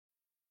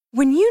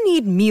When you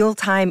need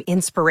mealtime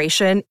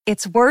inspiration,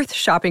 it's worth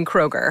shopping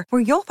Kroger,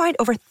 where you'll find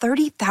over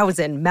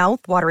 30,000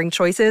 mouth-watering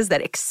choices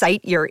that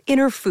excite your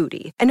inner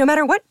foodie. And no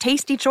matter what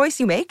tasty choice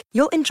you make,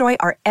 you'll enjoy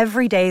our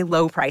everyday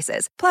low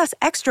prices, plus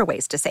extra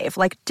ways to save,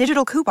 like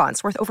digital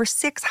coupons worth over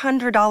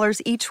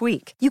 $600 each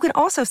week. You can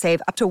also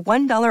save up to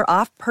 $1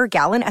 off per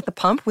gallon at the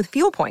pump with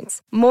fuel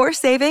points. More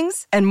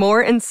savings and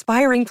more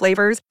inspiring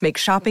flavors make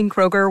shopping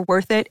Kroger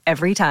worth it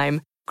every time.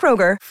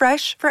 Kroger,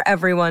 fresh for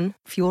everyone.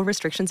 Fuel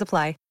restrictions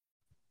apply.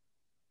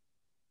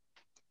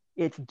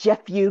 It's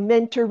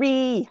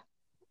Jeffumentary.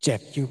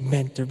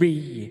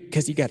 Jeffumentary,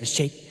 because you gotta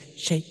shake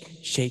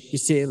your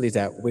sillies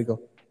out.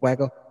 Wiggle,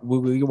 waggle,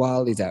 wiggle your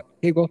wallies out.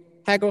 Higgle,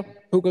 haggle,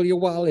 hoogle your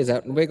wallies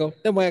out and wiggle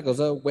them waggles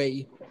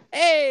away.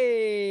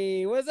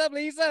 Hey, what's up,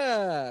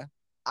 Lisa?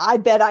 I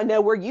bet I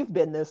know where you've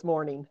been this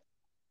morning.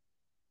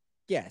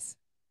 Yes.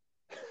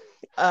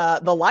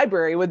 The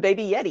library with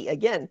Baby Yeti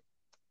again.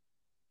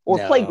 Or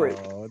no,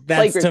 playgroup.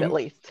 Playgroup at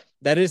least.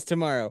 That is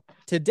tomorrow.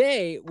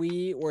 Today,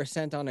 we were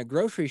sent on a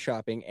grocery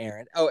shopping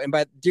errand. Oh, and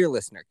by dear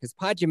listener, because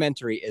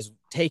Podumentary is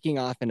taking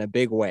off in a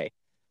big way.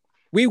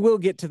 We will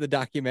get to the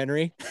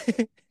documentary.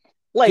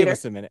 Later. Give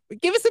us a minute.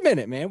 Give us a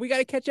minute, man. We got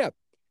to catch up.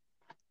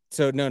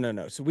 So,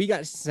 no. So we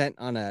got sent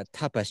on a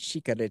Tapa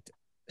Chicarit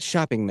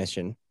shopping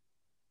mission.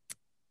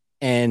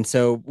 And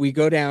so we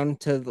go down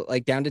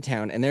to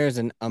town, and there's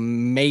an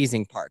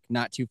amazing park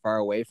not too far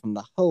away from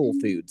the Whole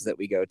Foods that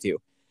we go to.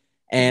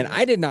 And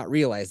I did not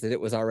realize that it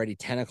was already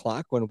 10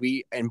 o'clock when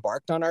we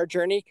embarked on our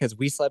journey because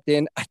we slept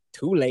in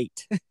too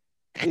late.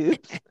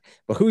 Oops.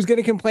 But who's going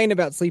to complain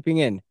about sleeping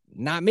in?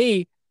 Not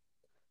me.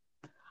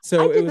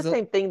 So I did the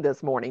same thing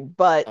this morning,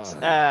 but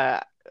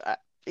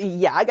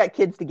yeah, I got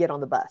kids to get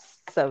on the bus.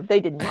 So they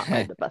did not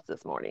ride the bus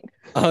this morning.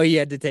 Oh, you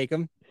had to take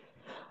them?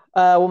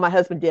 Well, my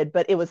husband did,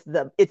 but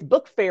it's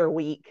book fair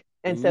week.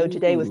 And so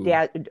today was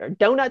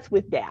donuts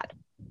with dad.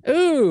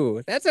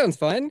 Ooh, that sounds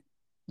fun.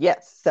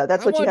 Yes, so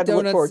that's what you have to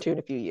look forward to in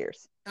a few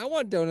years. I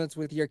want donuts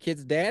with your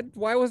kid's dad.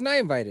 Why wasn't I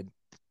invited?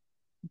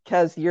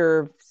 Because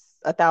you're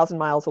 1,000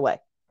 miles away.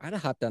 I'd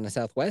have hopped on a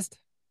Southwest.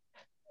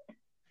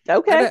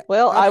 Okay,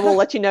 I will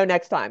let you know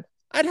next time.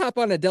 I'd hop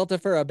on a Delta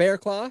for a Bear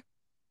Claw.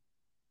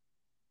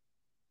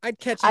 I'd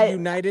catch a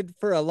United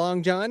for a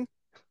Long John.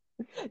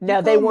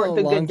 No, they weren't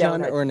the good John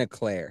donuts. Or an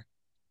Eclair.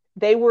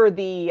 They were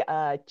the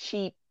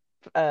cheap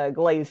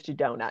glazed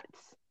donuts.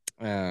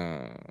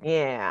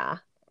 Yeah.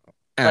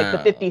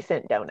 Like the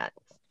 50-cent donuts.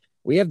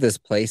 We have this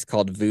place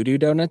called Voodoo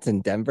Donuts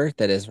in Denver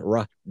that is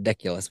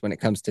ridiculous when it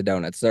comes to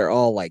donuts. They're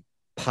all like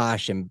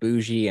posh and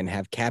bougie and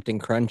have Captain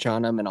Crunch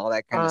on them and all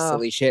that kind of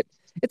silly shit.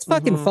 It's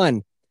fucking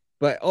fun.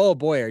 But oh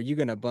boy, are you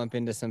going to bump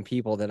into some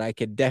people that I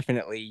could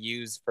definitely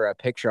use for a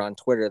picture on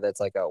Twitter that's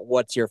like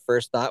what's your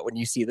first thought when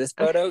you see this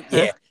photo?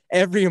 Yeah,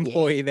 every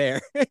employee there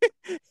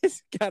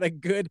has got a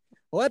good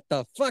what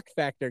the fuck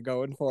factor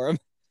going for them.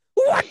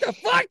 What the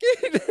fuck?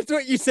 That's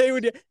what you say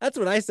that's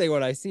what I say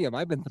when I see him.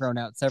 I've been thrown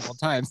out several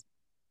times.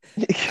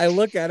 I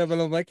look at him and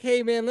I'm like,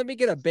 hey man, let me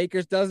get a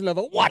baker's dozen of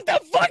what the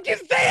fuck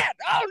is that?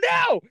 Oh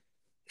no.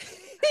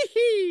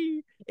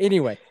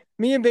 Anyway,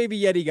 me and Baby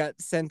Yeti got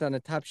sent on a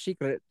top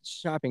secret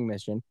shopping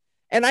mission.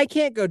 And I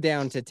can't go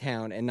down to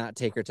town and not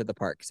take her to the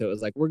park. So it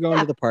was like, we're going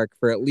to the park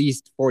for at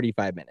least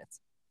 45 minutes.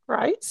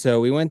 Right.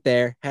 So we went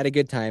there, had a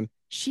good time.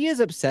 She is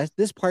obsessed.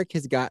 This park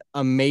has got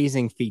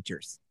amazing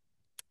features.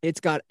 It's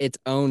got its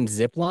own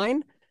zip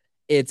line.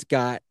 It's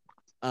got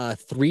a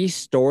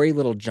 3-story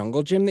little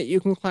jungle gym that you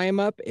can climb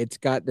up. It's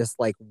got this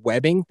like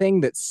webbing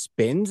thing that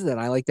spins that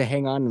I like to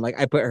hang on. And like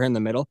I put her in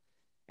the middle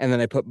and then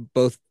I put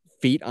both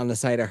feet on the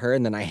side of her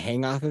and then I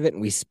hang off of it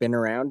and we spin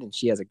around and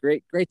she has a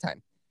great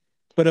time.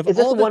 But is this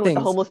the one with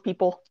the homeless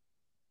people?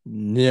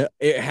 No,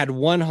 it had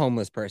one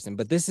homeless person,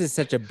 but this is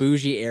such a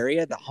bougie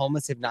area. The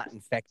homeless have not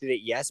infected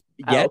it yet,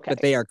 but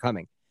they are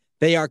coming.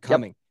 They are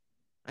coming.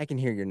 Yep. I can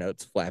hear your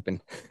notes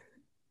flapping.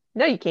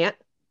 No, you can't.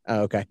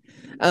 Oh, okay.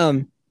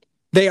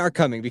 They are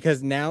coming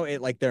because now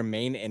their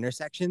main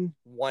intersection,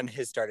 one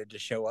has started to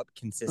show up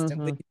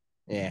consistently.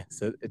 Yeah,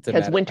 so it's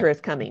because winter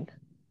is coming.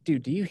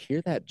 Dude, do you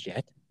hear that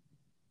jet?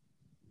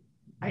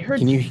 I heard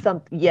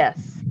something.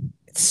 Yes.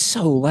 It's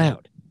so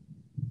loud.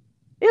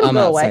 It'll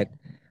go away.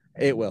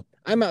 It will.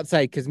 I'm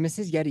outside because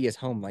Mrs. Yeti is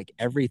home like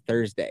every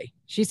Thursday.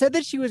 She said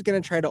that she was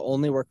going to try to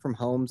only work from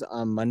homes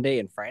on Monday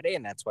and Friday,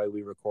 and that's why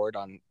we record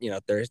on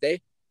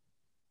Thursday.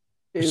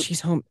 But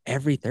she's home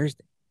every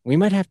Thursday. We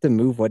might have to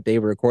move what day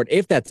we record,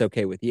 if that's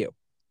okay with you.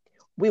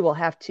 We will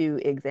have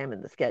to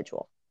examine the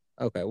schedule.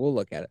 Okay, we'll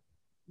look at it.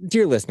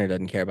 Dear listener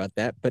doesn't care about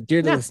that, but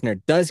dear listener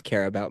does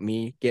care about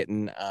me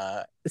getting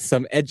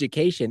some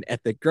education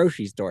at the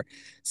grocery store.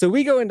 So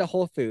we go into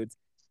Whole Foods,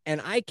 and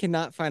I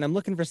cannot find, I'm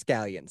looking for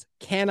scallions.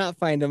 Cannot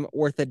find them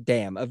worth a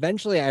damn.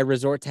 Eventually, I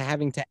resort to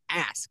having to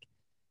ask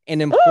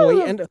an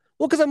employee.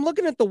 Because I'm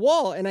looking at the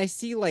wall, and I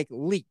see, like,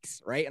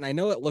 leeks, right? And I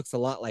know it looks a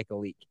lot like a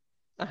leek.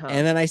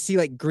 And then I see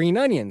like green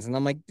onions and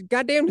I'm like,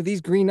 goddamn, do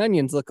these green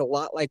onions look a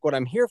lot like what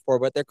I'm here for,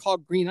 but they're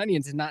called green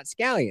onions and not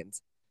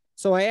scallions.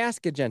 So I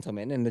ask a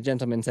gentleman and the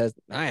gentleman says,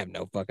 I have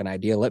no fucking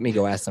idea. Let me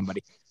go ask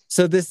somebody.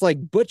 So this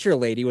like butcher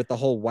lady with the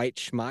whole white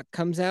schmuck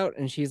comes out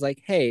and she's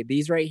like, hey,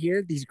 these right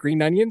here, these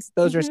green onions,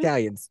 those are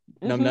scallions,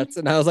 numbnuts.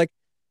 And I was like,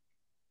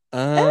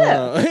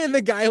 oh. And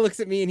the guy looks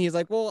at me and he's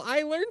like, well,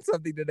 I learned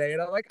something today.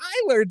 And I'm like,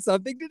 I learned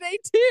something today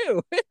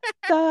too.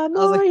 The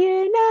more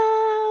you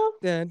know.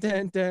 Dun,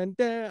 dun, dun,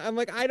 dun. I'm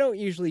like, I don't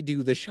usually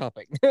do the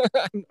shopping.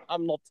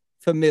 I'm not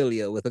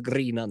familiar with a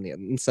green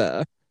onion,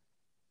 sir.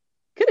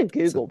 Could have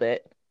Googled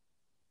it.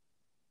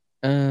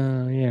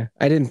 Yeah.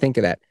 I didn't think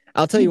of that.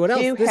 I'll tell you what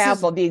else. You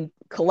have the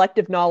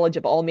collective knowledge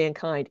of all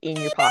mankind in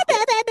your pocket.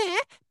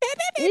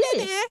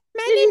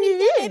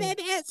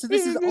 So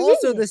this is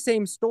also the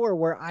same store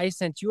where I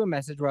sent you a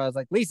message where I was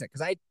like, Lisa,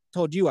 because I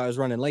told you I was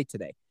running late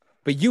today,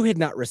 but you had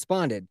not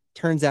responded.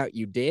 Turns out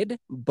you did,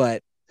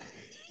 but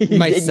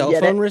my cell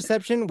phone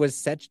reception was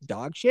such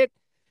dog shit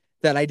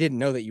that I didn't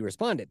know that you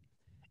responded.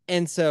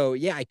 And so,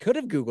 yeah, I could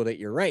have Googled it.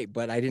 You're right.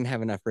 But I didn't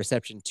have enough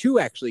reception to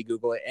actually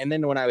Google it. And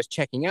then when I was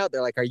checking out,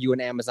 they're like, are you an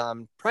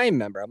Amazon Prime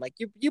member? I'm like,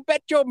 you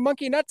bet your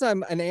monkey nuts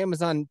I'm an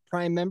Amazon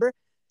Prime member.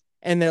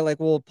 And they're like,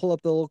 well, pull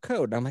up the little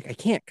code. And I'm like, I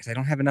can't because I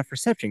don't have enough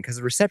reception because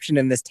the reception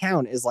in this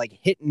town is like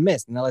hit and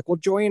miss. And they're like, well,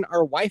 join our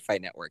Wi-Fi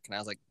network. And I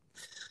was like,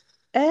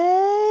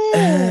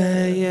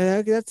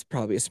 yeah, that's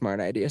probably a smart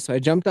idea. So I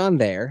jumped on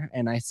there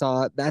and I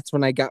saw that's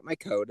when I got my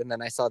code. And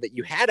then I saw that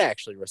you had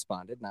actually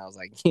responded. And I was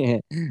like,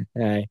 yeah.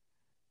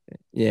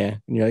 Yeah.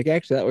 And you're like,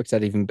 actually, that works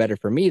out even better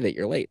for me that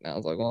you're late. And I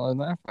was like, well,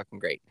 that's fucking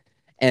great.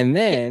 And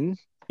then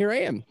here I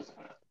am.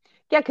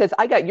 Yeah, because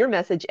I got your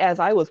message as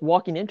I was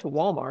walking into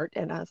Walmart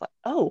and I was like,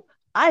 oh,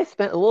 I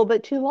spent a little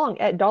bit too long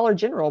at Dollar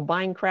General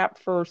buying crap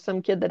for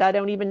some kid that I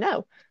don't even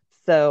know.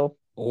 So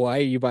why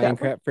are you buying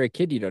crap for a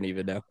kid you don't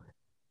even know?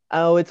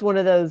 Oh, it's one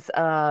of those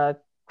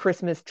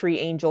Christmas tree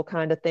angel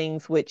kind of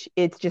things, which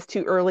it's just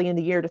too early in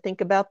the year to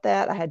think about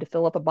that. I had to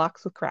fill up a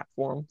box with crap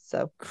for him.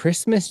 So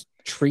Christmas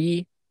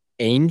tree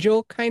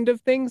angel kind of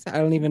things? I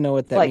don't even know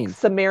what that means. Like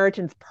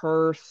Samaritan's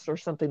Purse or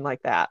something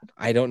like that.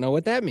 I don't know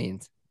what that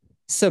means.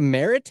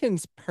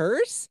 Samaritan's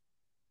Purse?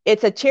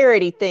 It's a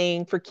charity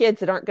thing for kids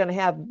that aren't going to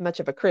have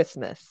much of a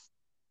Christmas.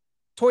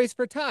 Toys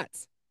for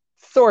Tots.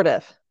 Sort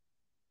of.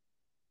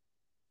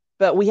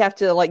 But we have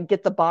to like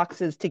get the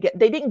boxes to get.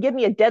 They didn't give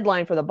me a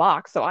deadline for the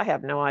box, so I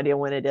have no idea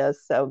when it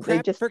is. So crap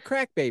they just for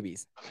crack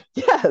babies.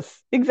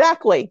 Yes,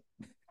 exactly.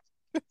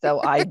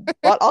 So I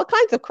bought all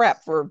kinds of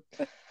crap for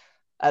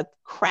a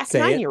crack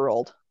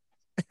 9-year-old.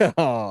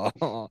 Oh,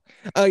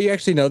 you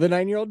actually know the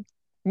 9-year-old?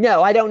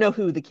 No, I don't know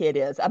who the kid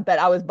is, but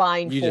I was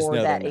buying for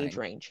that age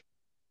range.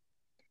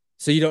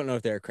 So you don't know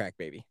if they're a crack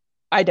baby?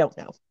 I don't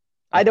know. Okay.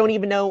 I don't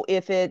even know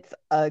if it's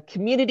a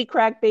community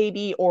crack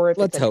baby or if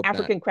it's an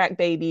African crack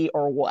baby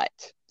or what.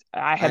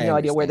 I have no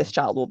idea where this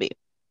child will be.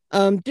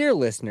 Dear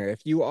listener, if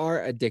you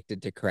are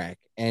addicted to crack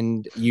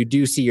and you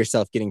do see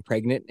yourself getting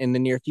pregnant in the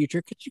near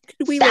future,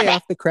 could we lay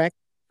off the crack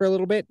for a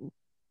little bit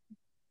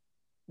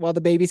while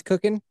the baby's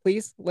cooking?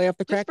 Please lay off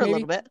the crack for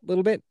maybe? A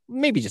little bit,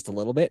 maybe just a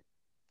little bit.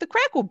 The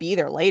crack will be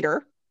there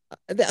later.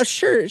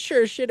 Sure,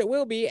 shit, it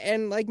will be.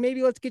 And like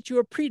maybe let's get you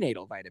a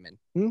prenatal vitamin.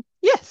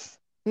 Yes.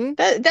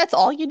 That's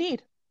all you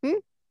need.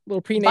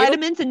 Little prenatal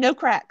vitamins and no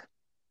crack.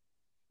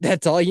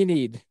 That's all you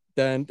need.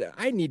 Done.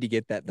 I need to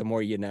get that the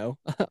more you know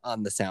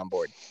on the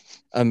soundboard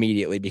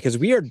immediately because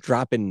we are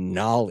dropping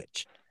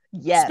knowledge.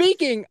 Yes.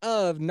 Speaking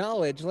of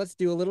knowledge, let's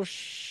do a little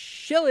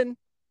shilling.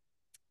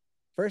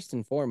 First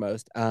and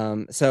foremost,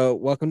 so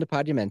welcome to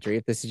Podumentary.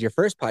 If this is your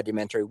first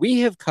Podumentary, we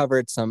have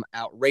covered some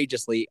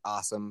outrageously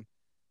awesome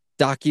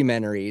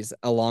documentaries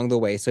along the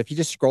way. So if you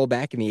just scroll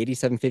back in the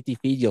 8750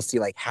 feed, you'll see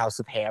like House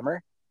of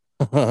Hammer.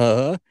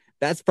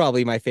 That's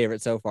probably my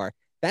favorite so far.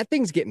 That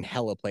thing's getting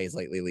hella plays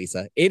lately,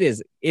 Lisa. It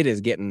is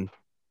getting,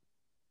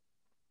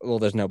 well,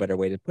 there's no better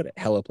way to put it.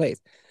 Hella plays.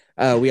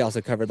 We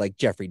also covered like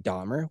Jeffrey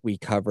Dahmer. We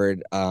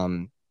covered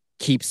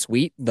Keep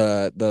Sweet,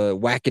 the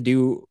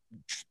wackadoo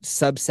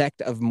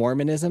subsect of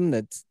Mormonism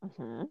that's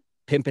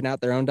pimping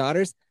out their own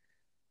daughters.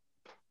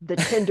 The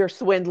Tinder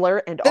swindler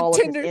and all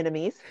of his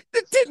enemies.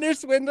 The Tinder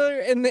swindler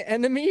and the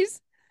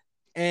enemies.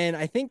 And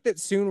I think that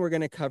soon we're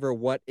going to cover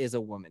what is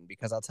a woman,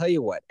 because I'll tell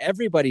you what,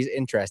 everybody's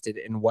interested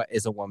in what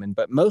is a woman,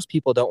 but most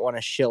people don't want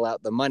to shill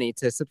out the money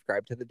to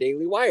subscribe to the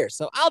Daily Wire.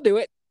 So I'll do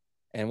it.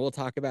 And we'll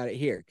talk about it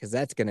here because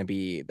that's going to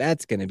be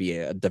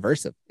a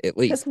diversive, at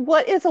least.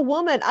 What is a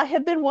woman? I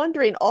have been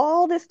wondering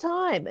all this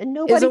time and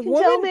nobody can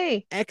tell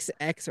me.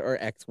 XX or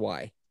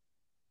XY?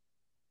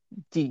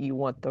 Do you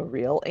want the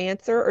real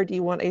answer or do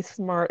you want a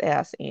smart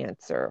ass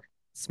answer?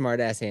 Smart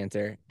ass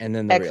answer. And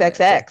then the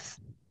XXX.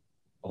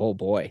 Oh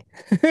boy.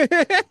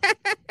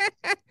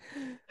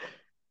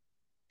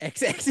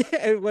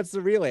 XX. What's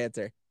the real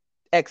answer?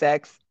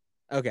 XX.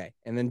 Okay.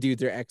 And then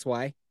dudes are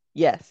XY?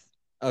 Yes.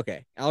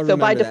 Okay. I'll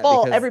remember that. So by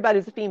default,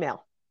 everybody's a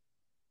female.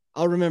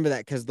 I'll remember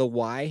that because the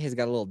Y has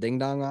got a little ding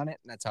dong on it.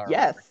 And that's how I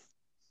remember.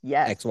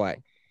 Yes.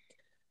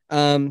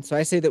 XY. So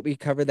I say that we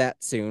cover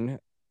that soon.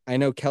 I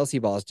know Kelsey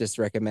Balls just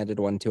recommended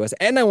one to us,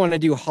 and I want to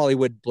do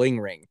Hollywood Bling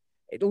Ring.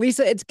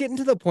 Lisa, it's getting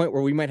to the point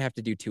where we might have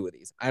to do 2 of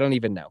these. I don't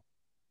even know.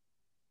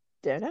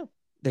 Don't know.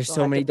 There's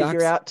so many docs.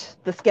 Figure out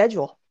the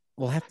schedule.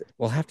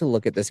 we'll have to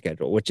look at the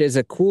schedule, which is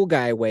a cool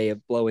guy way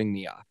of blowing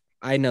me off.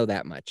 I know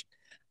that much.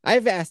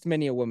 I've asked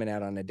many a woman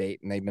out on a date,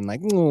 and they've been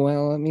like, "Oh,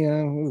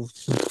 well,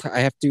 I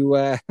have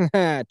to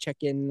check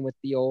in with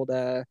the old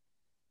I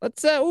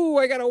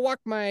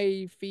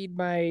gotta feed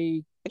my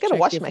I gotta check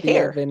wash if my the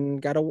hair. oven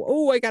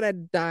I gotta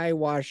dye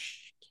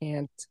wash.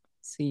 Can't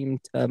seem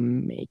to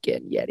make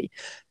it yeti.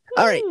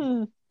 All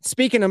right.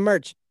 Speaking of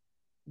merch,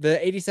 the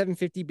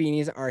 8750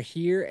 beanies are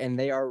here and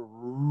they are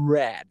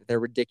rad. They're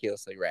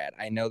ridiculously rad.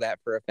 I know that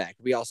for a fact.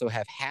 We also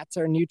have hats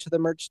are new to the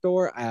merch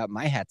store.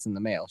 My hat's in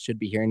the mail. Should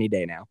be here any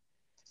day now.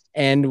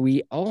 And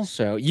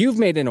you've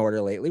made an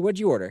order lately. What'd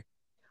you order?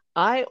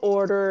 I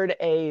ordered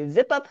a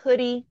zip-up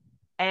hoodie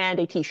and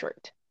a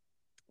t-shirt.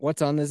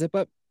 What's on the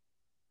zip-up?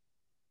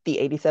 The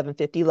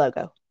 8750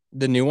 logo.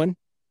 The new one?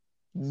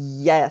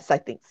 Yes, I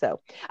think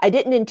so. I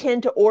didn't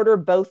intend to order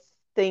both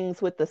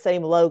things with the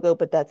same logo,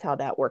 but that's how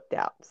that worked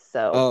out.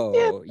 So,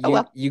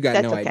 you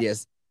got no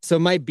ideas. So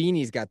my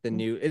beanie's got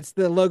it's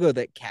the logo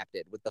that capped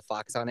it with the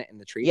fox on it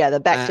and the tree. Yeah, the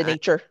Back to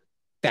Nature.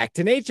 Back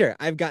to Nature.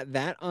 I've got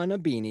that on a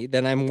beanie.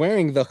 Then I'm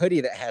wearing the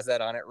hoodie that has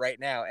that on it right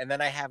now. And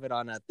then I have it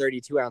on a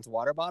 32-ounce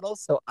water bottle.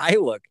 So I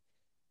look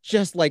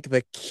just like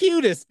the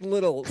cutest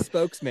little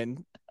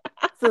spokesman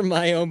for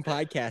my own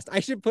podcast. I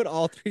should put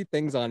all three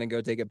things on and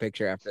go take a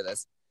picture after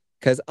this.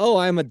 Because,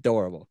 I'm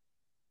adorable.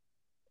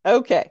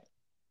 Okay.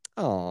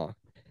 Oh.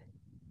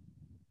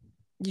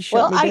 You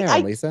shut me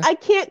down, Lisa. I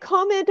can't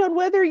comment on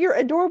whether you're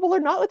adorable or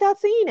not without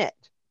seeing it.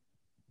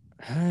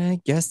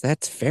 I guess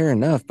that's fair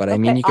enough, but I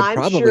mean, you could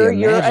probably sure imagine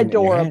you're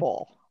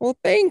adorable. Well,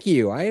 thank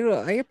you. I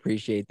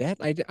appreciate that.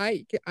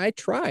 I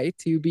try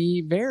to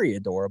be very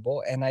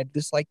adorable, and I'd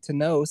just like to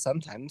know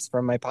sometimes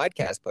from my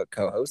podcast book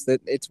co-host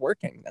that it's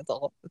working. That's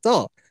all.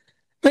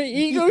 My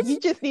ego. You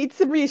just need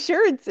some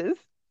reassurances.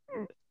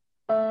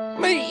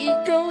 My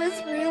ego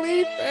is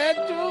really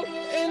fragile,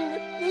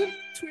 and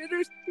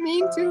Twitter's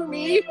mean to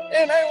me,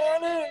 and I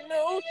want to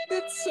know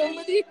that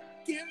somebody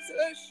gives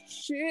a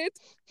shit.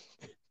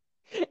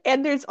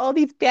 And there's all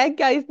these bad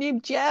guys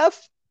named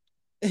Jeff.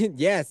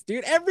 Yes,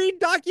 dude. Every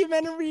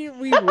documentary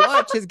we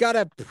watch has got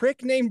a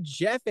prick named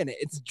Jeff in it.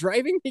 It's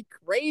driving me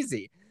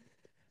crazy.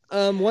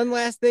 One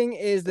last thing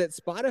is that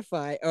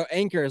Spotify or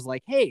Anchor is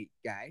like, hey,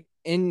 guy,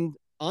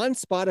 on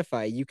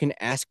Spotify, you can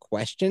ask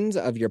questions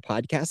of your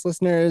podcast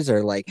listeners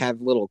or like have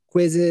little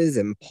quizzes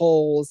and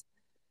polls.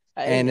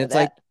 And it's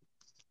like,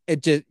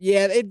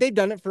 they've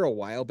done it for a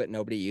while, but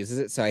nobody uses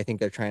it. So I think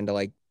they're trying to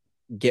like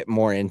get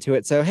more into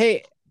it. So,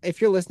 hey, if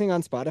you're listening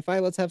on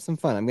Spotify, let's have some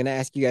fun. I'm going to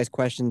ask you guys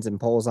questions and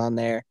polls on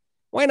there.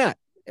 Why not?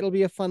 It'll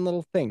be a fun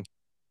little thing.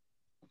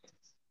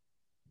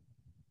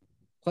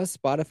 Plus,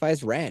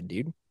 Spotify's rad,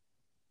 dude.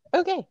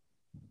 Okay.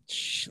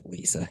 Shh,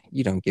 Lisa,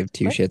 you don't give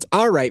two shits.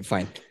 All right,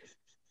 fine.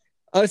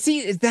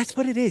 See, that's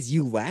what it is.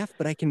 You laugh,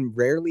 but I can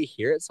rarely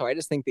hear it. So I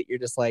just think that you're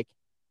just like,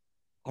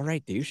 all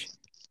right, douche.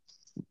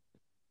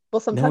 Well,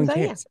 sometimes I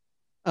am.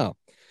 Oh.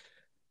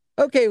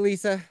 Okay,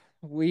 Lisa.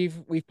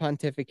 We've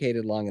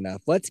pontificated long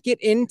enough. Let's get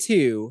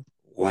into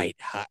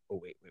White Hot. Oh,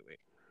 wait.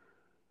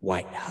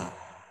 White Hot.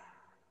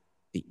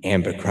 The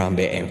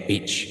Abercrombie and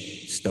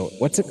Fitch story.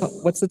 What's it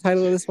called? What's the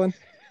title of this one?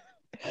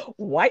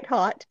 White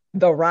Hot,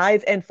 The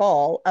Rise and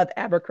Fall of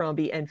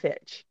Abercrombie and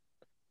Fitch.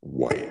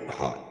 White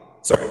Hot,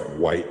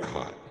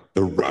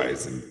 The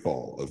Rise and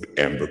Fall of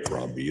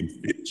Abercrombie and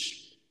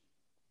Fitch.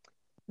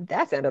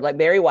 That sounded like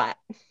Barry White.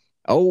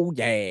 Oh,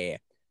 yeah.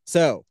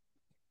 So,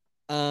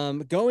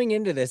 going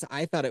into this,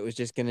 I thought it was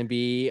just going to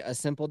be a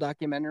simple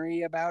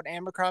documentary about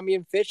Abercrombie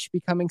and Fitch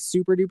becoming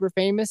super duper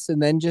famous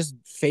and then just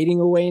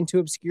fading away into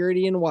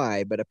obscurity and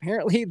why. But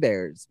apparently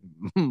there's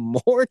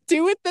more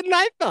to it than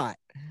I thought.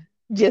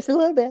 Just a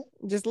little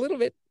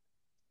bit.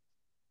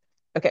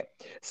 Okay.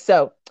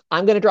 So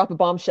I'm going to drop a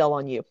bombshell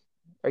on you.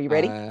 Are you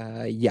ready?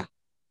 Yeah.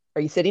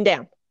 Are you sitting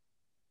down?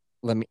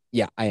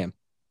 Yeah, I am.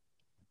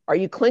 Are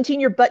you clenching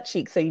your butt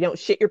cheeks so you don't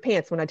shit your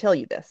pants when I tell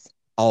you this?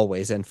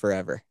 Always and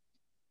forever.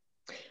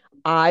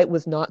 I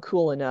was not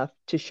cool enough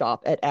to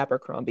shop at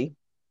Abercrombie.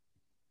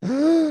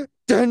 Dun,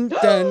 dun,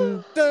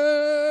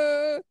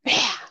 dun.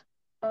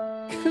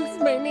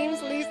 My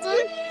name's Lisa.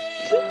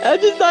 I'm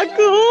just not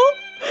cool.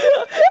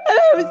 And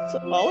I was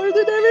smaller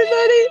than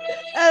everybody.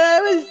 And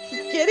I was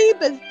skinny,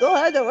 but still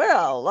had to wear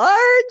a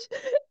large.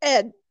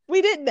 And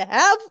we didn't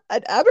have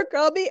an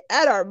Abercrombie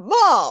at our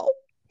mall.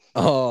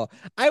 Oh,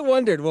 I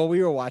wondered while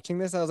we were watching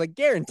this, I was like,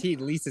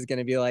 guaranteed Lisa's going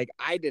to be like,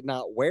 I did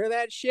not wear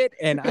that shit.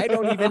 And I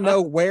don't even know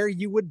where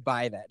you would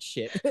buy that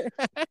shit.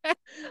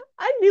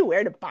 I knew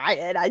where to buy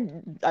it.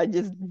 I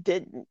just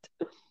didn't.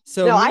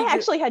 So no, I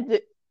actually had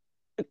to.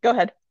 Go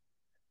ahead.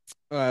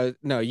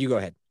 No, you go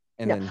ahead.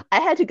 And then I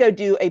had to go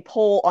do a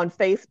poll on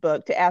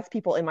Facebook to ask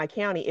people in my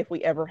county if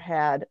we ever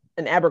had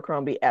an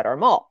Abercrombie at our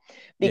mall,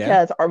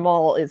 because our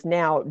mall is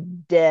now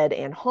dead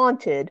and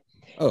haunted.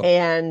 Oh.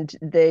 And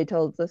they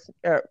told us,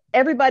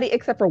 everybody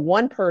except for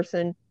one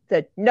person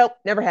said, nope,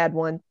 never had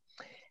one.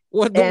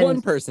 What did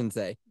one person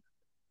say?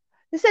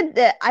 They said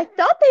that I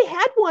thought they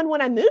had one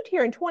when I moved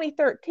here in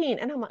 2013.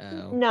 And I'm like,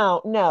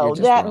 no,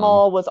 that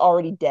mall was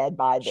already dead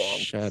by then.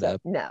 Shut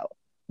up. No.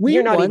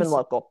 You're not even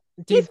local.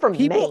 Dude, he's from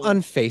people Maine.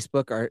 on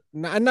Facebook are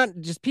not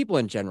just people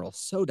in general,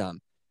 so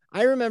dumb.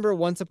 I remember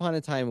once upon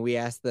a time we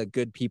asked the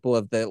good people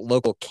of the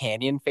local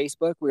canyon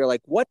Facebook, we were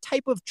like, what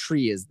type of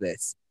tree is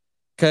this?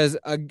 Because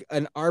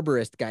an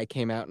arborist guy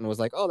came out and was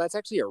like, oh, that's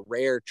actually a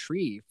rare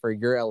tree for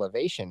your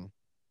elevation.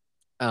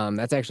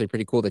 That's actually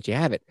pretty cool that you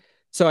have it.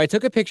 So I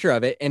took a picture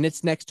of it, and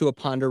it's next to a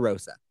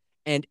ponderosa.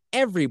 And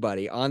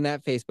everybody on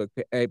that Facebook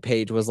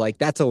page was like,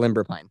 that's a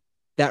limber pine.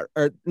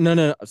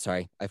 No,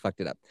 sorry, I fucked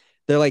it up.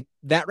 They're like,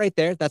 that right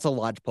there, that's a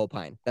lodgepole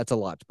pine. That's a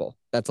lodgepole.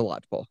 That's a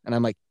lodgepole. And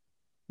I'm like,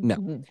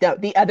 no.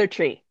 The other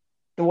tree,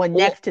 the one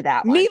next to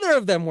that one. Neither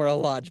of them were a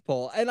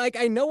lodgepole. And like,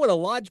 I know what a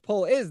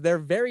lodgepole is. They're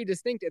very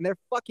distinct, and they're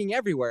fucking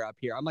everywhere up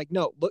here. I'm like,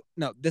 no, look,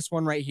 no, this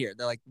one right here.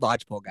 They're like,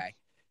 lodgepole guy.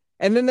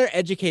 And then they're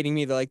educating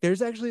me. They're like,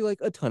 there's actually like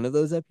a ton of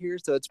those up here.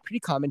 So it's a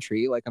pretty common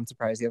tree. Like, I'm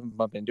surprised you haven't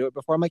bumped into it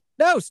before. I'm like,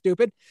 no,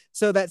 stupid.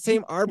 So that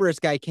same arborist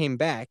guy came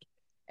back,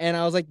 and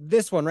I was like,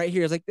 this one right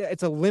here is like,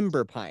 it's a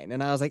limber pine.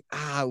 And I was like,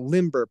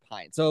 limber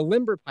pine. So a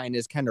limber pine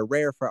is kind of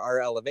rare for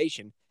our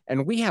elevation.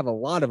 And we have a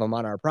lot of them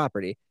on our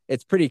property.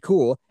 It's pretty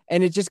cool.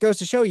 And it just goes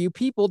to show you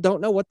people don't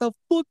know what the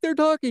fuck they're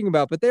talking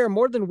about, but they're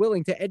more than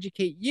willing to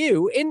educate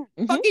you in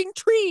fucking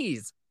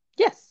trees.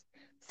 Yes.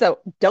 So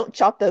don't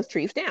chop those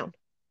trees down.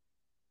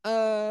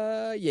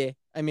 Yeah.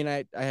 I mean,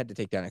 I had to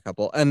take down a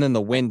couple, and then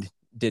the wind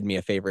did me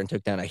a favor and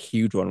took down a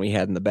huge one we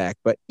had in the back.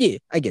 But yeah,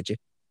 I get you.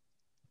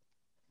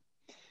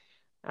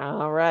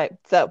 All right.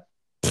 So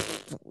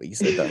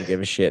Lisa, don't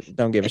give a shit.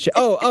 Don't give a shit.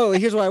 Oh,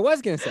 here's what I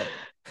was gonna say.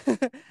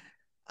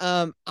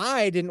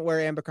 I didn't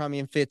wear Abercrombie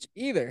and Fitch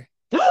either.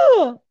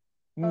 No.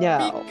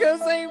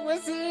 Because I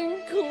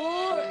wasn't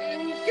cool,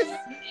 and because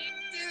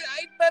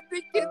I thought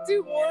the kids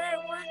who wore it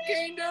were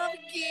kind of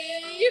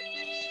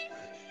gay.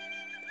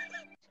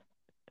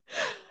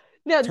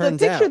 Now, the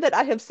picture that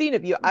I have seen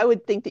of you, I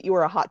would think that you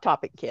were a Hot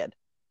Topic kid.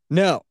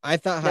 No, I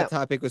thought Hot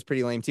Topic was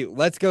pretty lame too.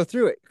 Let's go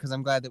through it, because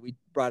I'm glad that we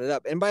brought it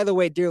up. And by the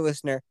way, dear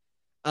listener,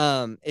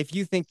 if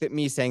you think that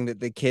me saying that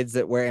the kids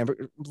that wear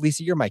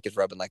Lisa, your mic is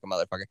rubbing like a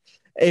motherfucker.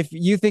 If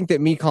you think that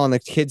me calling the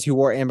kids who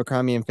wore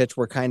Abercrombie and Fitch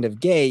were kind of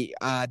gay,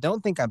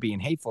 don't think I'm being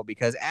hateful,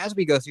 because as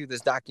we go through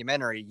this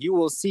documentary, you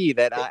will see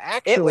that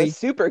actually it was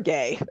super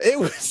gay. It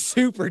was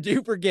super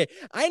duper gay.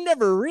 I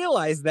never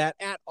realized that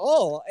at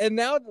all. And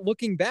now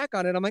looking back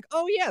on it, I'm like,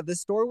 oh yeah, the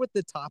store with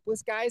the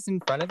topless guys in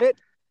front of it,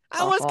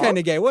 I was kind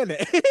of gay,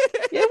 wasn't it?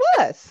 It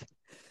was.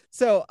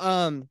 So,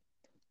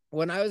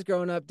 when I was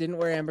growing up, didn't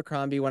wear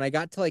Abercrombie. When I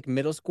got to like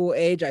middle school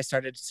age, I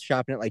started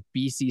shopping at like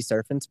BC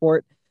Surf and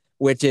Sport,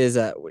 which is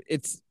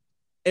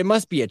it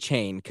must be a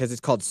chain, because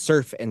it's called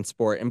Surf and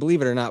Sport. And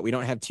believe it or not, we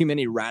don't have too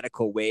many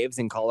radical waves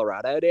in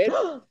Colorado, dude.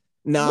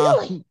 No,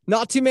 really?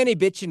 Not too many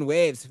bitchin'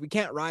 waves. We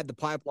can't ride the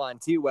pipeline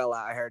too well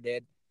out here,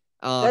 dude.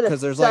 That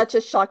is there's such a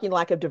shocking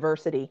lack of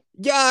diversity.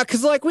 Yeah,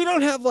 because like we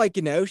don't have like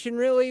an ocean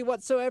really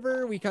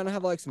whatsoever. We kind of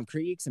have like some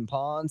creeks and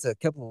ponds, a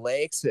couple of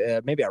lakes,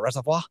 maybe a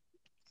reservoir.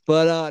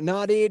 But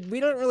no, dude, we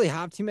don't really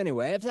have too many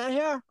waves out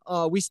here.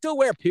 We still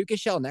wear puka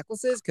shell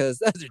necklaces because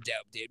those are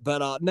dope, dude.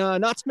 But no,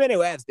 not too many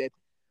waves, dude.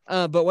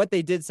 But what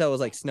they did sell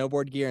was like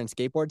snowboard gear and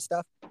skateboard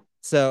stuff.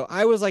 So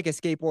I was like a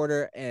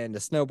skateboarder and a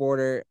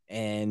snowboarder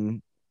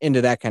and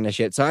into that kind of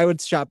shit. So I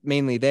would shop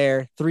mainly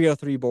there,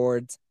 303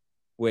 boards,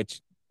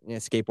 which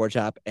skateboard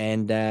shop,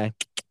 and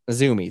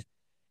Zoomies.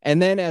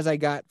 And then as I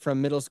got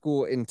from middle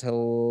school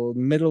until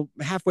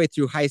halfway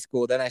through high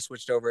school, then I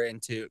switched over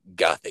into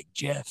Gothic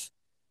Jeff.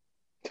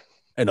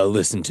 And I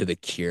listened to The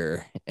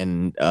Cure,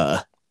 and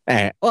well,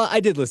 I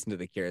did listen to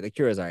The Cure. The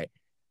Cure is all right,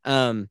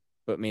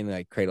 but mainly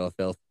like Cradle of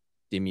Filth,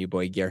 Dimmu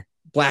Borgir,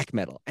 black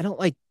metal. I don't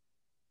like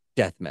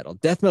death metal.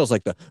 Death metal is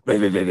like the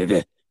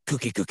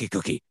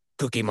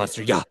cookie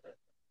monster, yeah.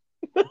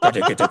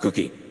 Gotta get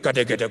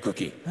a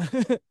cookie.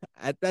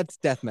 That's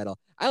death metal.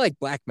 I like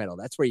black metal.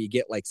 That's where you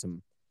get like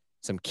some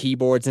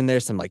keyboards in there,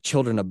 some like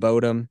Children of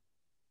Bodom.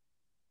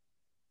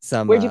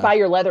 Where'd you buy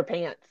your leather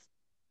pants?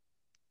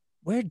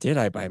 Where did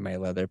I buy my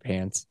leather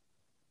pants?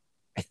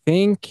 I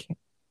think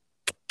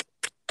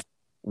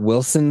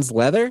Wilson's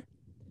Leather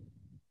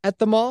at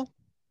the mall.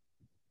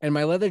 And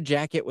my leather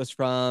jacket was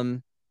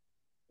from,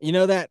 you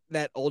know, that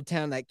old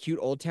town, that cute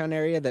old town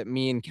area that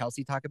me and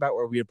Kelsey talk about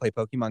where we would play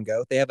Pokemon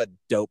Go. They have a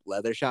dope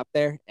leather shop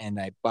there. And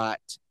I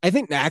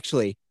think that's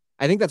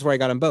where I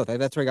got them both.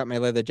 That's where I got my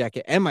leather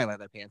jacket and my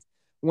leather pants.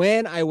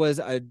 When I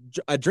was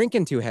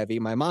drinking too heavy,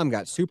 my mom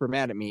got super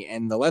mad at me,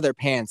 and the leather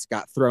pants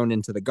got thrown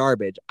into the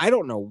garbage. I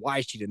don't know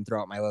why she didn't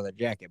throw out my leather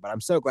jacket, but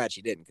I'm so glad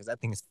she didn't, because that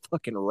thing is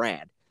fucking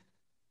rad.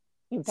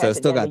 So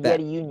still got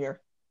that. Yeti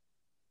Junior.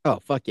 Oh,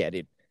 fuck yeah,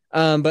 dude.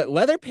 But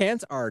leather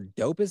pants are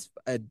dope.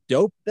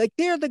 Like,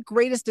 they're the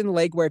greatest in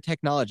legwear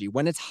technology.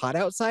 When it's hot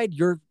outside,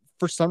 you're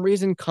for some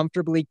reason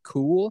comfortably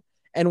cool.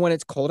 And when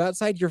it's cold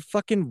outside, you're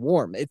fucking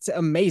warm. It's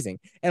amazing.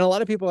 And a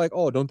lot of people are like,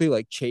 oh, don't they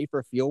like chafe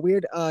or feel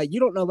weird?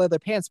 You don't know leather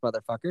pants,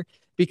 motherfucker,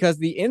 because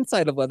the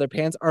inside of leather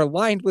pants are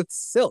lined with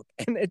silk,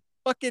 and it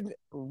fucking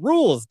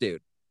rules,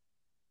 dude.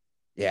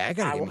 Yeah, I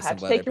gotta I get will me have some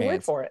to leather take your word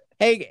pants. for it.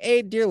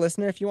 Hey, dear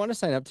listener, if you want to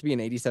sign up to be an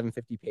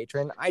 8750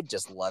 patron, I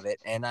just love it,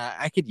 and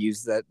I could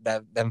use them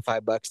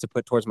 $5 to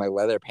put towards my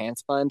leather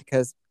pants fund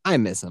because I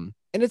miss them,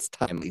 and it's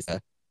time,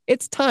 Lisa.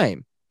 It's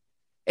time.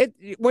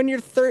 When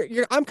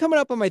I'm coming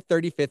up on my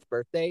 35th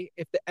birthday.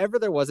 If ever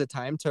there was a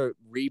time to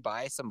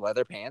rebuy some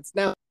leather pants,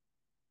 now,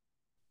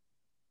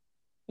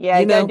 Yeah,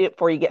 you gotta do it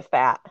before you get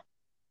fat.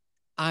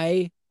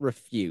 I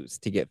refuse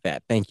to get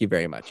fat. Thank you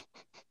very much.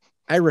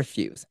 I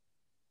refuse.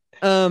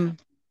 So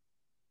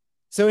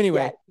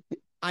anyway, yeah.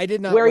 I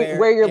did not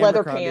wear your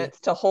leather pants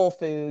to Whole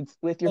Foods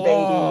with your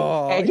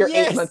baby and your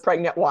 8-month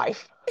pregnant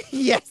wife.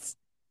 Yes.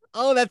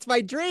 Oh, that's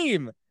my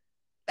dream.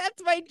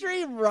 That's my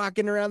dream.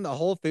 Rocking around the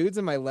Whole Foods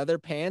in my leather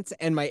pants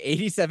and my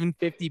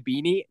 8750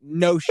 beanie.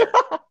 No shirt.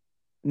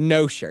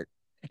 No shirt.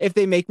 If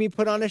they make me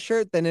put on a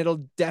shirt, then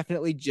it'll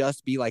definitely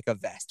just be like a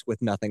vest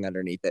with nothing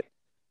underneath it.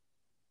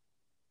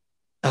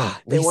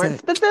 They weren't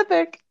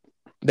specific.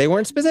 They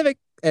weren't specific.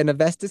 And a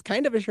vest is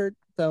kind of a shirt.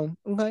 So,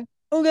 okay.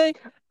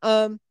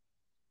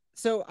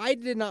 So I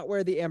did not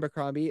wear the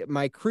Abercrombie.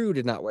 My crew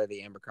did not wear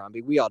the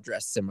Abercrombie. We all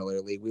dressed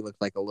similarly. We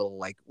looked like a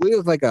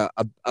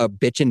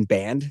bitchin'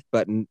 band,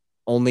 but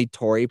only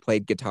Tori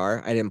played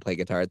guitar. I didn't play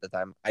guitar at the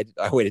time. I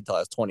waited till I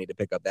was 20 to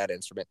pick up that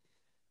instrument.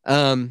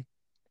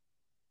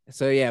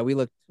 So yeah, we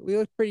looked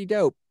pretty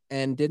dope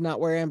and did not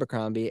wear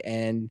Abercrombie.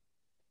 And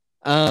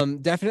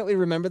definitely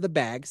remember the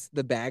bags.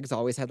 The bags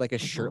always had like a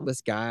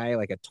shirtless guy,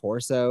 like a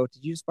torso.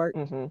 Did you just fart?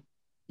 Mm-hmm.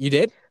 You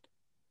did?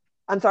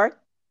 I'm sorry?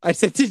 I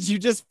said, did you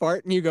just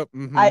fart? And you go,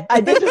 mm-hmm.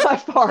 I did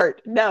not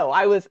fart. No,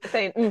 I was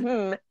saying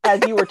mm-hmm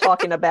as you were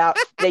talking about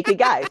naked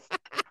guys.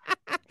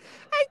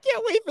 I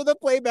can't wait for the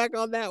playback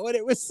on that one.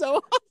 It was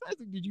so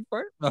awesome. Did you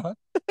fart? Uh-huh.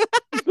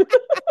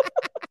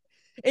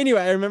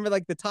 Anyway, I remember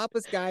like the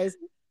topless guys.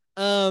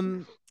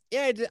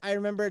 Yeah, I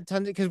remember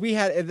tons because we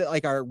had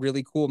like our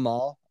really cool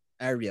mall.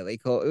 Really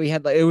cool. We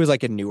had it was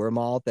like a newer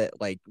mall that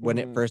like when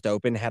it first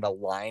opened had a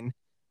line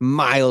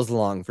miles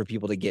long for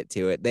people to get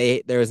to it.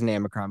 There was an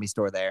Abercrombie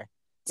store there.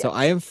 So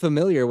I am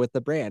familiar with the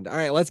brand. All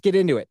right, let's get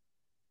into it.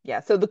 Yeah,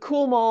 so the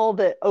cool mall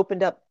that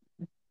opened up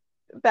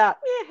about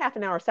half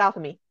an hour south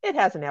of me, it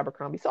has an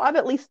Abercrombie. So I've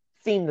at least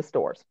seen the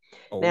stores.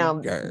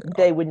 Now,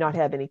 they would not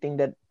have anything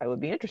that I would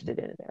be interested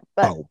in there.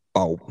 But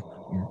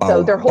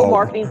so their whole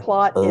marketing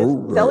plot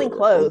is selling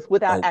clothes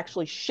without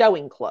actually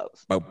showing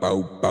clothes.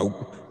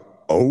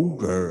 Oh,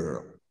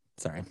 girl.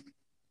 Sorry.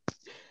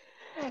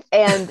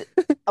 And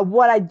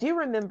what I do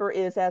remember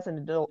is as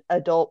an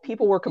adult,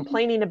 people were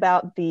complaining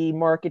about the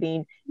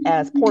marketing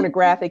as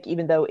pornographic,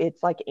 even though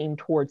it's like aimed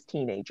towards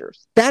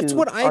teenagers. That's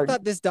what I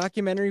thought this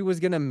documentary was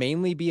going to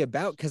mainly be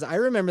about, because I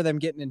remember them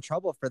getting in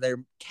trouble for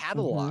their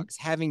catalogs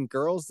having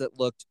girls that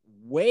looked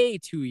way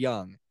too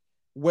young,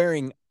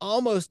 wearing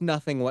almost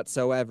nothing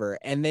whatsoever,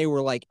 and they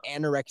were like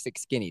anorexic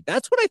skinny.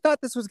 That's what I thought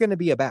this was going to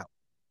be about.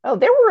 Oh,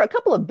 there were a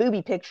couple of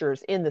booby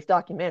pictures in this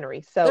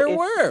documentary.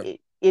 So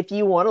if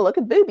you want to look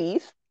at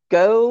boobies,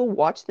 go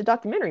watch the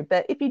documentary.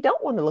 But if you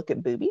don't want to look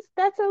at boobies,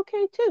 that's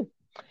okay too.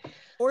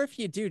 Or if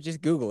you do,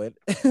 just Google it.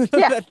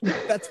 Yeah,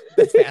 that's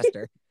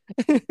faster.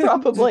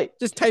 Probably.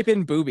 Just type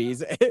in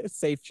boobies,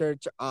 safe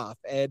church off,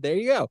 and there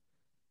you go.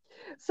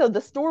 So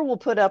the store will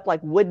put up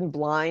like wooden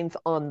blinds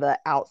on the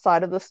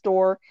outside of the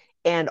store,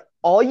 and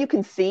all you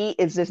can see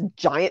is this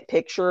giant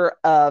picture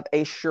of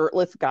a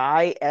shirtless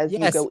guy as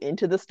you go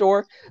into the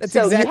store.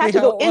 So you have to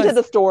go into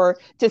the store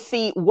to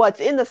see what's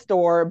in the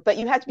store, but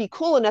you have to be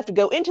cool enough to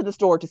go into the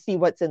store to see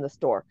what's in the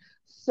store.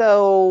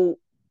 So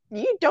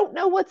you don't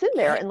know what's in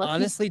there. I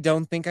honestly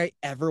don't think I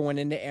ever went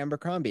into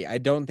Abercrombie. I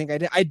don't think I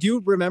did. I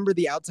do remember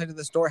the outside of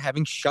the store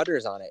having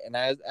shutters on it. And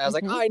I was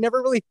like, I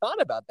never really thought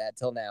about that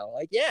till now.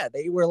 Like, yeah,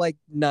 they were like,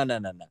 no.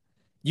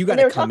 You got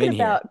to come in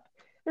here.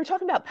 They're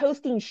talking about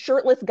posting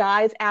shirtless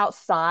guys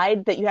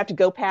outside that you have to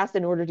go past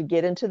in order to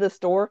get into the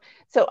store.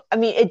 So, I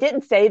mean, it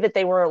didn't say that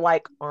they were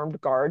like armed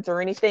guards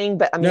or anything,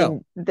 but I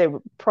mean, they were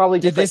probably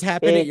just. Did this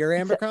happen at your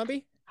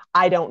Abercrombie?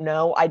 I don't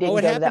know. I didn't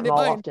go to that mall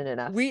often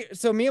enough.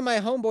 So me and my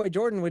homeboy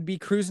Jordan would be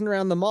cruising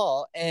around the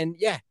mall, and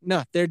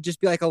there'd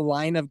just be like a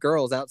line of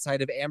girls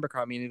outside of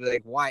Abercrombie, and it'd be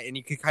like, why? And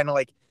you could kind of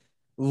like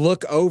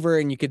look over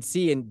and you could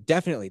see, and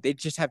definitely they'd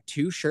just have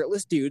two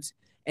shirtless dudes,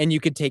 and you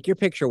could take your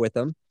picture with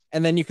them.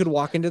 And then you could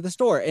walk into the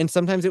store, and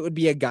sometimes it would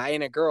be a guy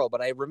and a girl,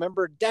 but I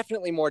remember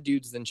definitely more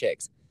dudes than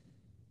chicks.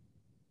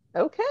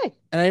 Okay.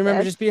 And I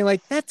remember just being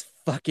like, that's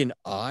fucking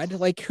odd.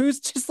 Like, who's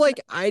just like,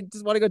 I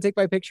just want to go take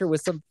my picture with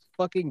some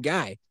fucking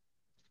guy.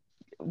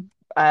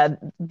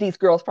 These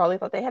girls probably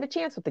thought they had a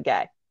chance with the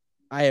guy.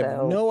 I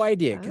have no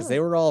idea, because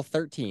they were all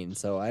 13,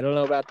 so I don't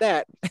know about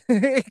that.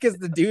 Because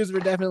the dudes were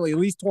definitely at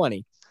least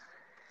 20.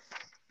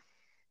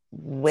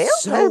 Well,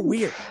 so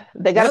weird.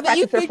 They got to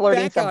practice their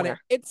flirting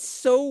somewhere. It's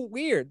so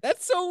weird.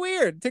 That's so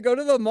weird to go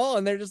to the mall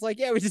and they're just like,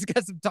 yeah, we just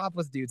got some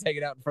topless dudes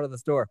hanging out in front of the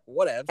store.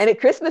 Whatever. And at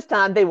Christmas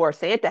time, they wore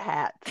Santa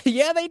hats.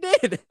 Yeah, they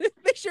did.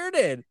 They sure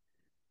did.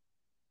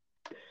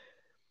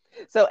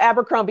 So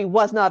Abercrombie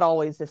was not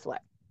always this way.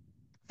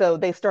 So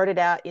they started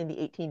out in the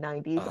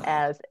 1890s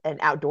as an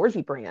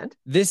outdoorsy brand.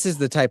 This is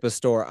the type of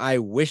store I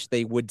wish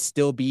they would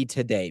still be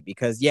today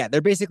because, yeah, they're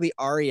basically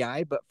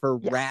REI, but for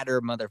radder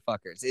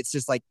motherfuckers. It's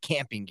just like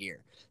camping gear,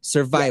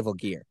 survival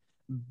gear,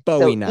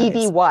 Bowie knives.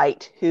 E.B.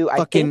 White, who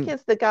I think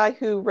is the guy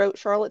who wrote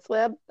Charlotte's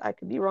Web. I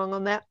could be wrong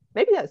on that.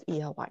 Maybe that was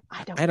E.L. White.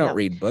 I don't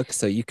read books,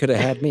 so you could have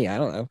had me. I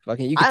don't know.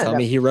 Fucking, you could tell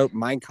me he wrote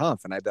Mein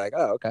Kampf, and I'd be like,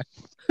 oh, okay.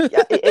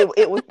 Yeah,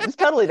 it was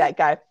totally that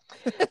guy.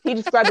 He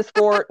described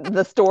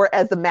the store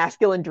as the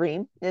masculine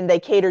dream, and they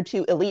catered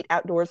to elite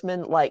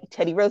outdoorsmen like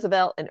Teddy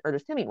Roosevelt and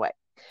Ernest Hemingway.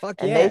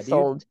 They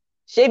sold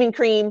shaving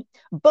cream,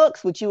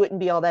 books, which you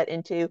wouldn't be all that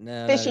into,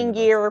 fishing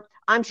gear.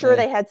 I'm sure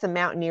they had some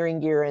mountaineering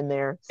gear in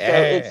there. So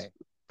it's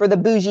for the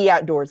bougie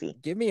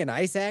outdoorsy. Give me an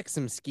ice axe,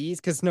 some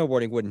skis, because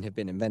snowboarding wouldn't have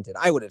been invented.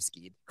 I would have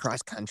skied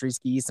cross-country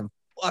skis, some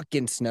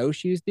fucking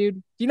snowshoes, dude.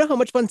 Do you know how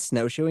much fun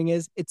snowshoeing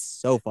is? It's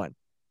so fun.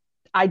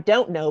 I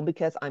don't know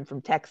because I'm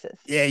from Texas.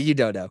 Yeah, you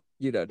don't know.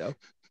 You got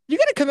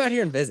to come out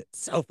here and visit.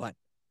 So fun.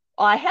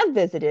 I have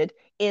visited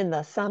in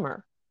the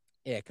summer.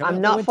 Yeah, I'm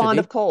not fond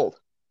of cold.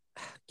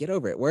 Get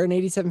over it. Wear an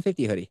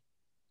 8750 hoodie.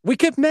 We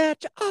could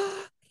match.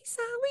 Oh,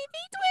 Lisa, we be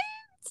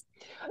twins.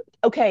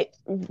 Okay,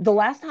 the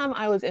last time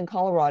I was in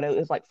Colorado, it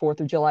was like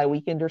 4th of July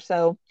weekend or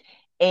so.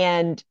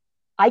 And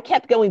I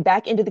kept going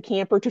back into the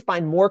camper to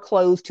find more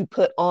clothes to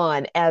put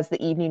on as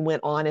the evening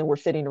went on and we're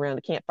sitting around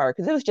the campfire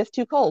because it was just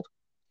too cold.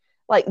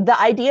 Like the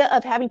idea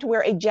of having to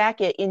wear a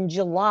jacket in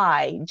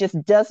July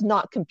just does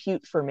not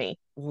compute for me.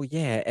 Well,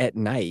 yeah, at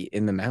night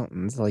in the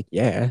mountains, like,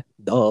 yeah,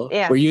 duh.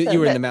 Yeah, you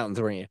were in the mountains,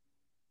 weren't you?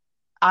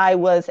 I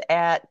was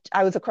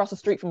across the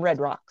street from Red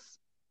Rocks.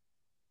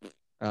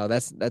 Oh,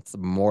 that's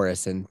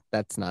Morrison.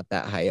 That's not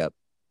that high up.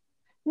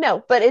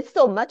 No, but it's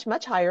still much,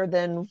 much higher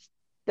than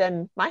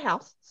my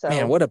house. So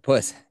man, what a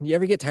puss. You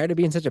ever get tired of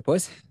being such a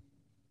puss?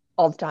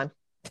 All the time.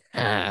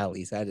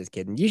 Lisa, I'm just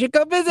kidding. You should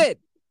come visit.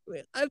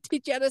 I'll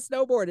teach you how to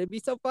snowboard. It'd be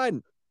so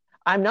fun.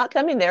 I'm not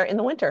coming there in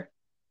the winter.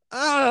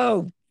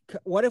 Oh,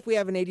 what if we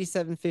have an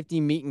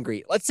 8750 meet and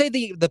greet? Let's say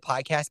the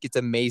podcast gets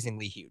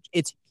amazingly huge.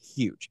 It's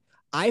huge.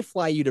 I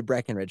fly you to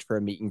Breckenridge for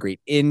a meet and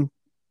greet in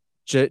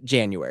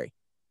January.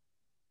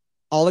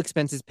 All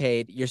expenses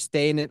paid. You're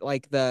staying at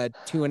like the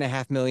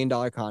 $2.5 million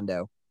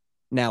condo.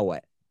 Now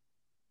what?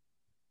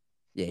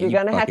 Yeah, you're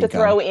going to have to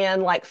throw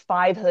in like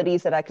 5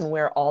 hoodies that I can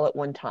wear all at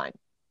one time.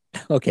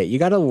 Okay, you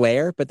got to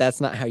layer, but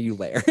that's not how you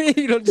layer.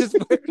 You don't just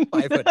wear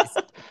 5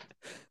 hoodies.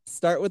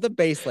 Start with a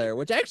base layer,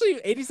 which actually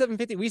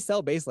 8750, we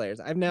sell base layers.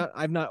 I've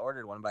not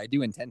ordered one, but I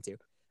do intend to.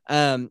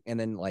 And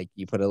then like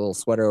you put a little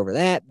sweater over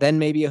that, then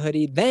maybe a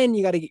hoodie, then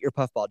you got to get your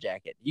puffball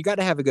jacket. You got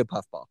to have a good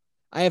puffball.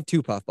 I have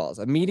 2 puffballs,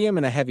 a medium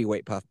and a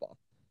heavyweight puffball.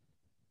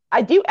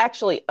 I do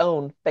actually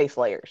own base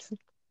layers.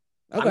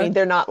 Okay. I mean,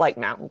 they're not like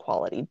mountain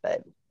quality,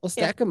 but we'll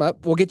stack them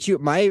up. We'll get you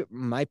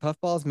my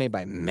puffballs made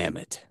by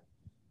Mammoth.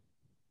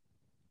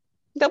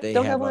 Nope,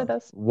 don't have one of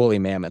those. Woolly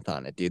mammoth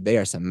on it, dude. They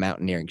are some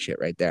mountaineering shit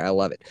right there. I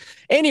love it.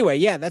 Anyway,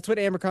 yeah, that's what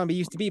Abercrombie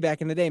used to be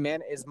back in the day, man.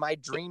 Is my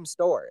dream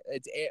store.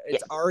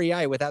 It's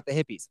REI without the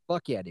hippies.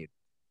 Fuck yeah, dude.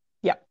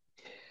 Yeah.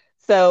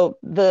 So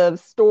the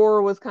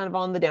store was kind of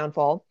on the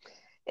downfall,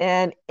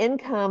 and in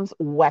comes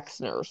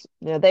Wexner's.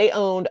 Now they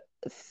owned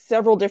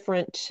several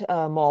different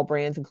mall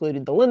brands,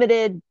 including The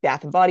Limited,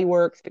 Bath and Body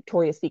Works,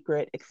 Victoria's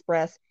Secret,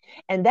 Express.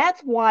 And that's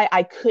why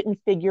I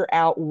couldn't figure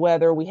out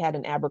whether we had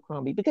an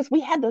Abercrombie, because we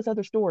had those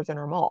other stores in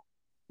our mall.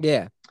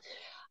 Yeah.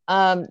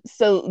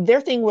 So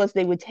their thing was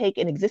they would take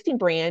an existing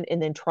brand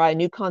and then try a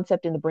new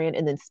concept in the brand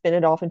and then spin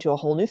it off into a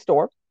whole new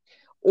store,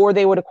 or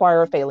they would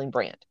acquire a failing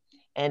brand.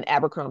 And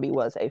Abercrombie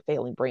was a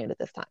failing brand at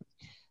this time.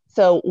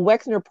 So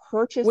Wexner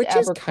purchased Which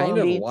Abercrombie. Which is kind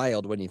of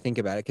wild when you think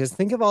about it, because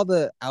think of all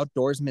the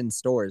outdoorsman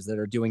stores that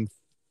are doing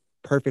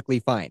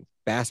perfectly fine.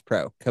 Bass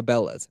Pro,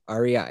 Cabela's,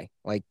 REI.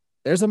 Like,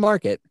 there's a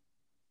market.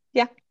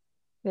 Yeah,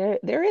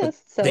 there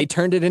is. So they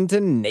turned it into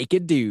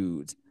Naked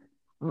Dudes.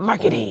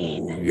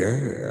 Marketing. Oh,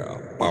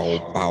 yeah.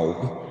 Bow,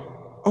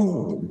 bow.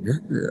 Oh,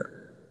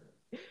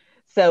 yeah.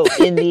 So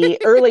in the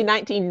early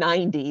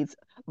 1990s,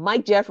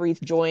 Mike Jeffries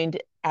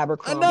joined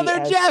Abercrombie.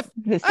 Another Jeff!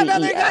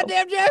 Another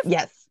goddamn Jeff!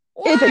 Yes.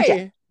 Why? It's a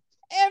Jeff.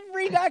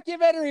 Every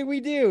documentary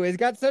we do has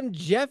got some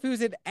Jeff who's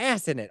an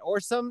ass in it,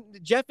 or some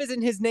Jeff is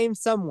in his name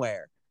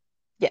somewhere.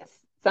 Yes,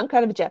 some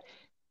kind of a Jeff.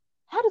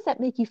 How does that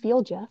make you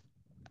feel, Jeff?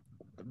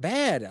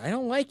 Bad. I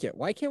don't like it.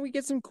 Why can't we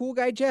get some cool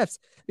guy Jeffs?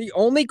 The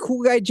only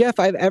cool guy Jeff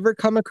I've ever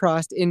come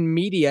across in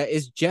media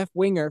is Jeff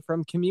Winger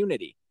from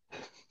Community.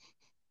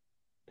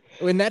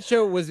 When that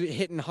show was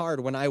hitting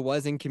hard when I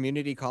was in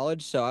community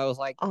college, so I was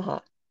like,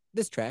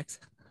 this tracks.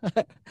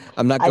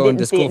 I'm not going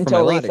to school for my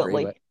law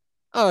degree,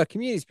 but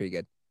Community's pretty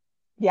good.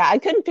 Yeah, I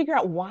couldn't figure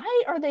out why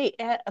are they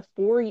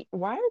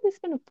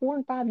spending 4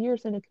 and 5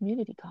 years in a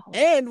community college?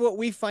 And what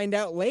we find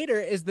out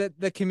later is that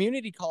the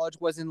community college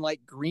was in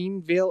like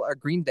Greenville or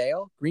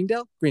Greendale.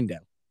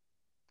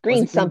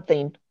 Green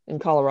something in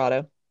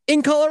Colorado.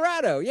 In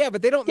Colorado, yeah,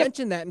 but they don't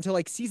mention that until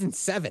like season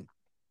 7.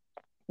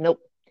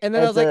 Nope. And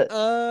then I was like,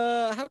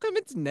 how come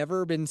it's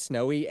never been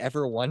snowy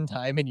ever one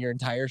time in your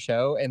entire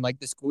show? And like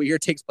the school year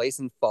takes place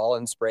in fall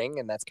and spring,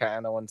 and that's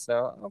kind of when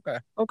snow.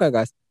 Okay,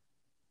 guys.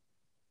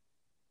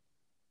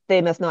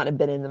 They must not have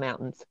been in the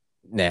mountains.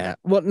 Nah.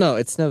 Well, no,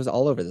 it snows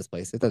all over this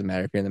place. It doesn't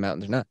matter if you're in the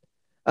mountains or not.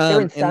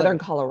 They're in southern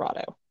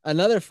Colorado.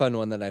 Another fun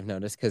one that I've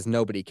noticed, because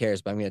nobody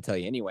cares, but I'm going to tell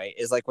you anyway,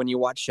 is like when you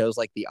watch shows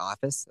like The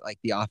Office. Like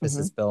The Office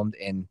is filmed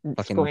in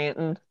fucking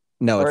Scranton.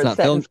 No, it's not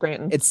filmed in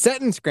Scranton. It's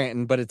set in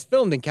Scranton, but it's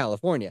filmed in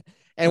California.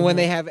 And when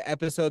they have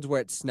episodes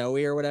where it's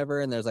snowy or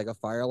whatever, and there's like a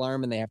fire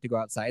alarm and they have to go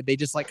outside, they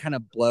just like kind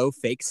of blow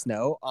fake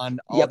snow on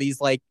all these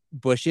like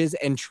bushes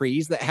and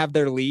trees that have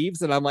their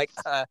leaves. And I'm like,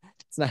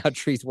 it's not how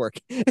trees work.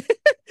 They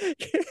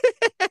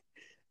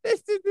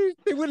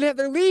wouldn't have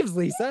their leaves,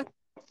 Lisa.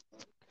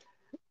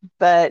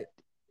 But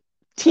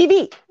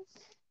TV.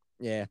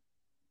 Yeah.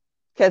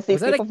 Because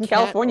these people from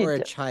California. Or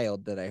a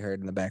child that I heard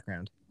in the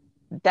background?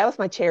 That was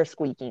my chair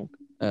squeaking.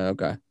 Oh,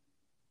 okay.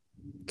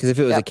 Because if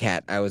it was a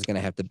cat, I was going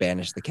to have to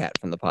banish the cat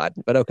from the pod.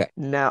 But okay.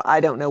 No, I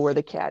don't know where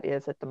the cat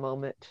is at the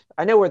moment.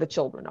 I know where the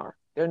children are.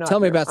 They're not. Tell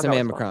me about some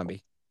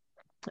Abercrombie.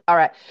 All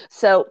right.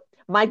 So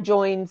Mike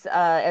joins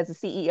as a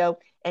CEO,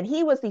 and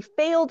he was the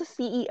failed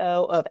CEO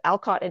of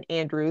Alcott and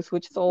Andrews,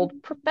 which sold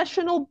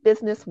professional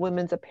business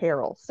women's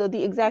apparel. So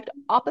the exact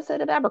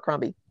opposite of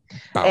Abercrombie.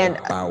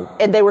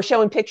 And they were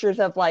showing pictures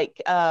of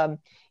like,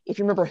 if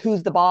you remember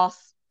Who's the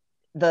Boss,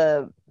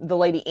 the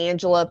lady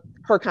Angela,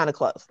 her kind of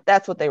clothes.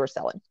 That's what they were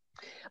selling.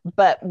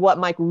 But what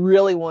Mike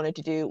really wanted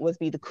to do was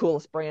be the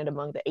coolest brand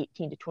among the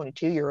 18 to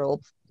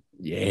 22-year-olds.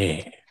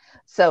 Yeah.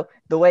 So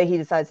the way he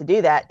decides to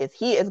do that is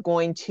he is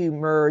going to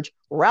merge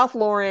Ralph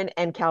Lauren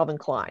and Calvin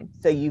Klein.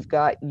 So you've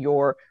got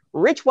your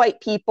rich white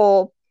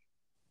people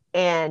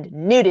and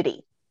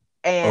nudity,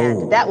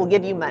 and that will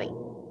give you money.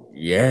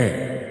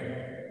 Yeah.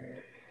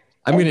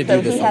 I'm going to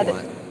do this a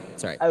lot.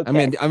 Sorry.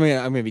 Okay. I'm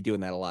gonna be doing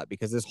that a lot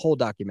because this whole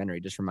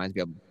documentary just reminds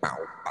me of bow,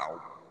 bow.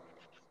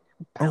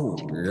 Oh.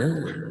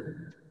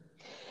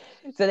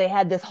 So they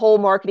had this whole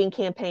marketing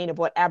campaign of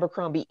what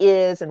Abercrombie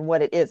is and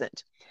what it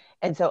isn't.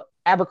 And so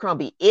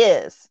Abercrombie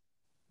is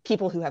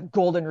people who have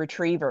golden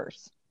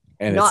retrievers.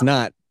 And it's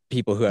not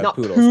people who have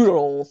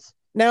poodles.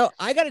 Now,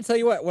 I got to tell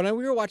you what, when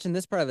we were watching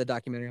this part of the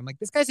documentary, I'm like,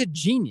 this guy's a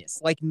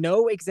genius. Like,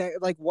 what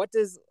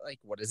does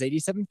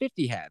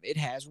 8750 have? It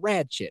has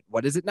rad shit.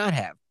 What does it not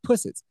have?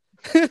 Pussies.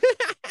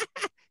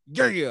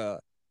 Yeah.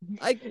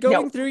 Like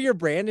going through your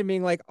brand and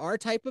being like, our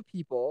type of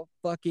people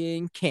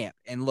fucking camp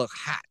and look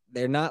hot.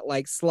 They're not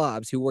like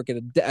slobs who work at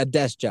a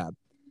desk job.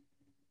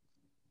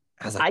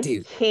 I was like,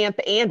 dude, camp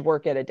and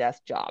work at a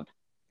desk job.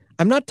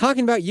 I'm not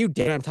talking about you,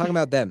 Dan. I'm talking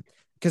about them.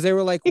 Because they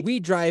were like, we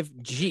drive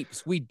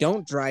Jeeps. We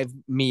don't drive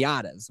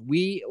Miatas.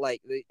 We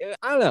like,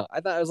 I don't know. I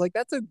thought I was like,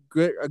 that's a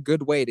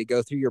good way to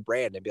go through your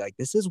brand and be like,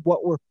 this is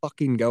what we're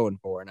fucking going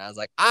for. And I was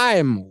like,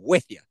 I'm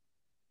with you.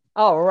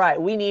 All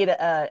right. We need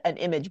an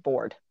image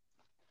board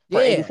for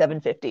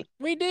 8750.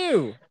 We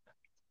do.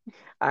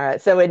 All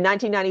right. So in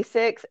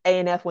 1996,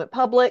 A&F went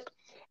public,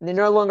 and they're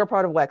no longer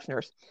part of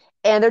Wexner's.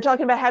 And they're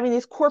talking about having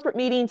these corporate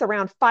meetings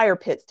around fire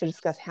pits to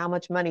discuss how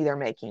much money they're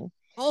making.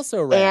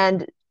 Also rad.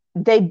 And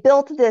they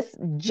built this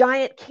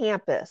giant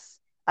campus,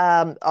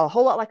 a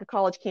whole lot like a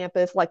college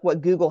campus, like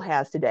what Google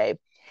has today.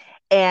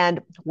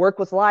 And work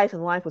was life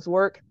and life was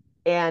work.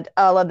 And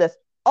I love this.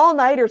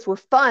 All-nighters were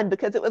fun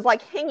because it was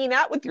like hanging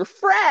out with your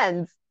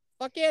friends.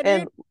 Fuck yeah, dude.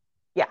 And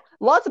yeah,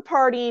 lots of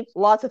partying,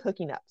 lots of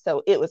hooking up.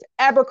 So it was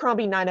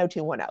Abercrombie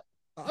 90210.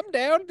 I'm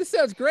down. This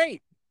sounds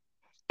great.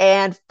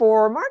 And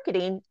for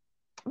marketing,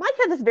 Mike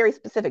had this very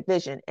specific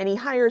vision, and he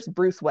hires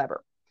Bruce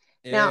Weber.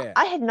 Yeah. Now,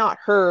 I had not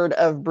heard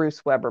of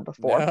Bruce Weber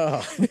before,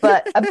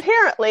 but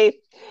apparently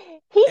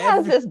he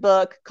has this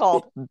book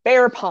called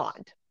Bear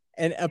Pond.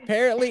 And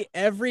apparently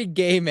every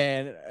gay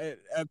man,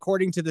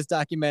 according to this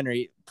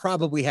documentary,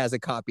 probably has a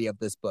copy of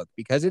this book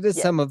because it is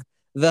some of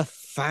the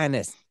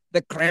finest,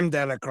 the creme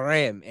de la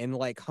creme in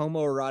like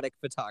homoerotic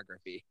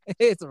photography.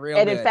 It's real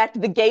And good. In fact,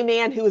 the gay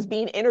man who was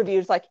being interviewed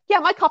is like, yeah,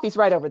 my copy's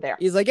right over there.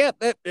 He's like,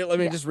 let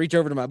me just reach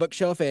over to my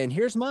bookshelf and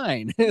here's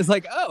mine. It's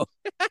like, oh,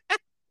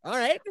 all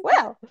right.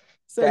 Well,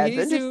 so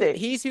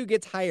he's who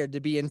gets hired to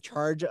be in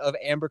charge of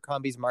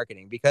Abercrombie's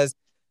marketing because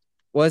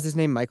what was his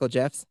name? Michael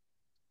Jeffs?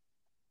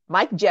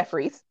 Mike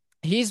Jeffries.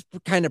 He's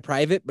kind of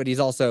private, but he's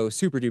also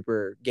super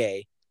duper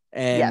gay.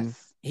 And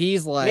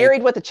he's like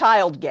married with a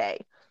child gay.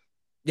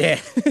 Yeah.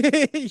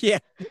 Yeah.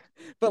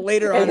 But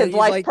later on, his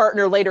life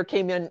partner later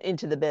came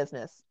into the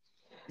business.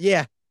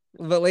 Yeah.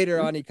 But later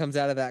on, he comes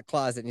out of that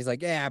closet and he's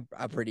like, yeah,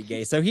 I'm pretty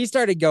gay. So he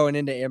started going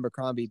into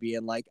Abercrombie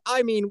being like,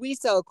 I mean, we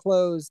sell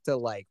clothes to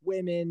like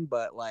women,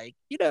 but like,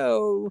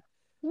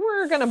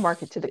 we're going to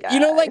market to the guys.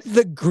 Like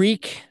the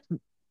Greek,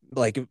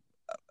 like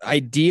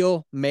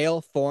ideal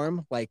male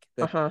form, like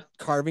the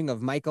carving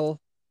of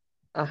Michael.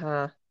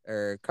 Or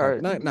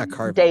not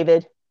carving.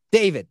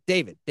 David.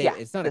 Yeah,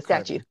 it's not a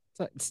statue.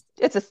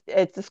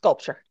 It's a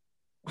sculpture.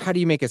 How do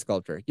you make a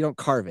sculpture? You don't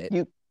carve it.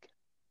 You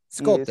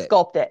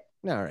sculpt it.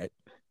 All right.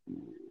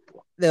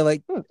 They're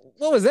like,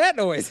 what was that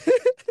noise?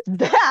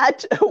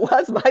 That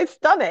was my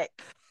stomach.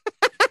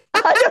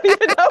 I don't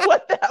even know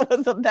what that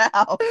was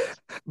about.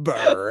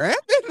 And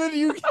then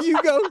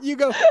you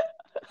go,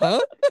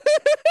 huh?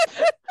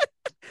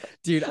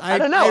 Dude, I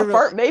don't know. A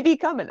fart may be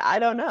coming. I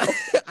don't know.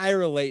 I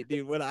relate,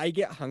 dude. When I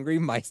get hungry,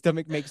 my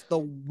stomach makes the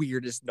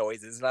weirdest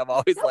noises, and I'm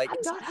always like, "I'm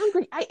not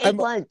hungry. I ate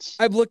lunch."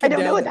 I'm looking. I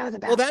don't know what that was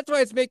about. Well, that's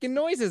why it's making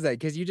noises then,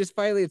 because you just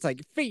finally, it's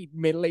like, feed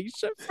me,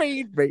 Lisa,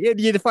 feed me, and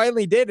you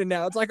finally did, and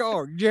now it's like,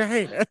 oh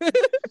yeah,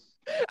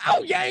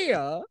 oh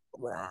yeah.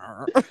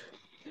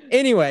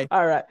 Anyway,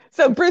 all right.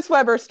 So Bruce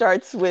Weber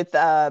starts with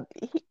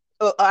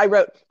I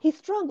wrote, he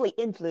strongly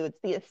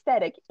influenced the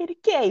aesthetic in a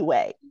gay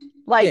way,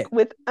 like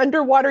with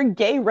underwater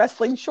gay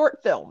wrestling short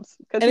films,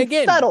 because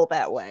he's subtle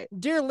that way.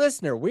 Dear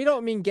listener, we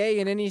don't mean gay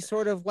in any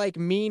sort of like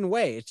mean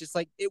way. It's just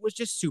like, it was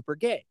just super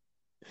gay.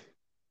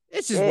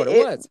 It's just what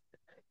it was.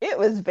 It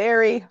was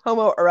very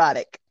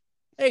homoerotic.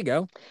 There you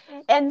go.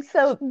 And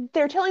so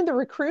they're telling the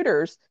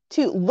recruiters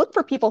to look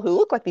for people who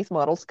look like these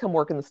models to come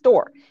work in the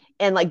store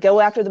and like go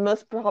after the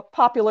most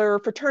popular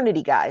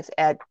fraternity guys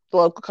at the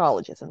local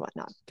colleges and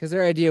whatnot. Because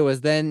their idea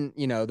was then,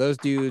 you know, those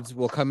dudes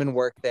will come and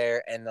work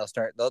there and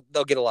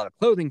they'll get a lot of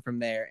clothing from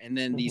there. And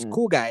then these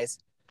cool guys,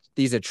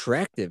 these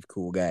attractive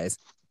cool guys.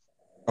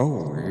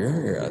 Oh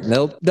yeah.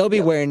 They'll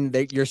be wearing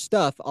your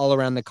stuff all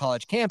around the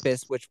college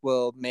campus, which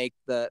will make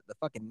the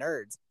fucking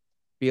nerds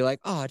be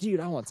like, oh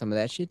dude, I want some of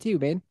that shit too,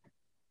 man.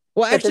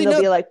 Well, but actually,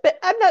 they'll be like, but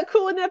I'm not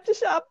cool enough to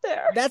shop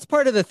there. That's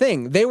part of the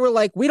thing. They were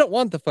like, we don't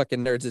want the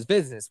fucking nerds as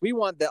business. We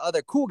want the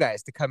other cool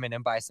guys to come in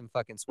and buy some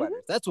fucking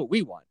sweaters. That's what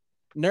we want.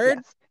 Nerds,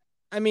 yes.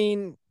 I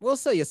mean, we'll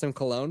sell you some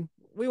cologne.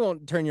 We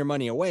won't turn your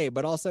money away,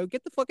 but also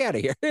get the fuck out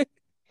of here.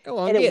 Go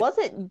on. And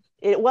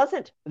it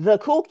wasn't the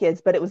cool kids,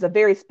 but it was a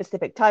very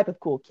specific type of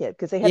cool kid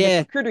because they had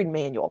this recruiting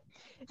manual.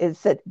 It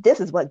said,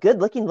 this is what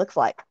good looking looks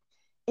like.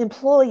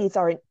 Employees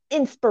are an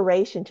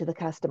inspiration to the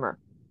customer.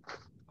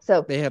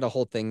 So they had a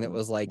whole thing that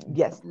was like,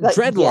 Yes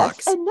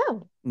dreadlocks. and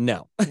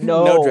no.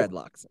 No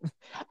dreadlocks.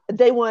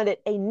 They wanted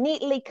a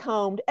neatly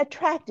combed,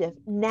 attractive,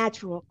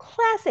 natural,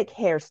 classic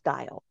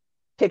hairstyle.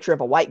 Picture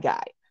of a white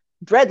guy.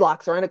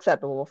 Dreadlocks are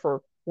unacceptable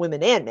for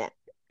women and men.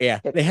 Yeah,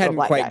 they hadn't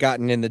quite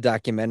gotten in the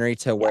documentary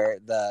to where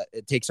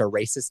it takes a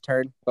racist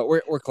turn, but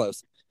we're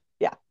close.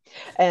 Yeah,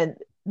 and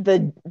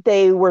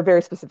they were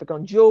very specific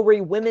on jewelry.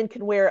 Women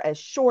can wear a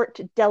short,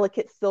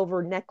 delicate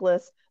silver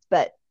necklace,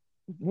 but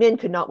men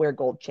could not wear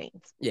gold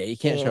chains. Yeah, you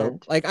can't show.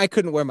 Like, I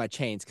couldn't wear my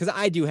chains because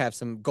I do have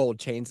some gold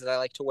chains that I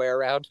like to wear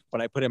around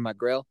when I put in my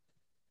grill.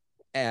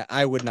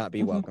 I would not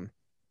be welcome,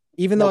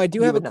 even though I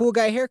do have a cool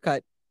guy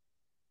haircut.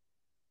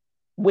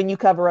 When you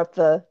cover up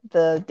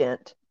the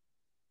dent.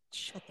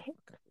 Shut the fuck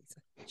up,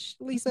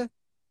 Lisa.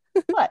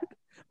 What?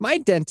 My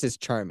dent is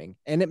charming,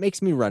 and it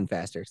makes me run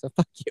faster. So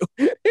fuck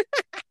you.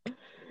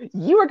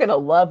 You are gonna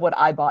love what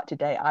I bought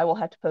today. I will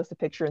have to post a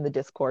picture in the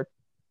Discord.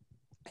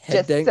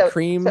 Head dent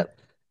cream.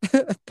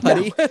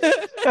 Putty.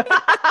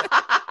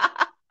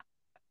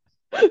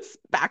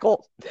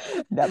 Spackle.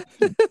 No.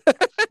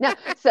 No.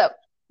 So,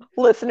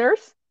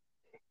 listeners,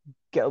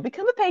 go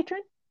become a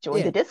patron,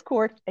 join the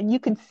Discord, and you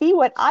can see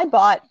what I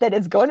bought that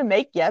is going to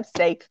make you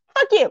say,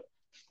 fuck you.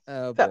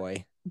 Oh,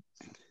 boy.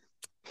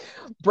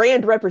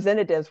 Brand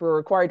representatives were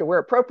required to wear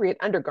appropriate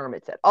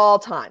undergarments at all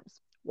times.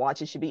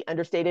 Watches should be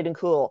understated and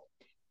cool.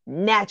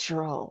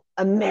 Natural,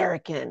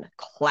 American,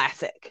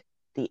 classic.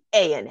 The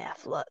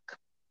A&F look.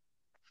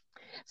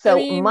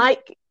 So,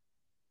 Mike,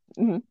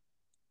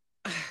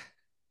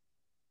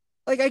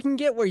 like, I can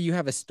get where you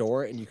have a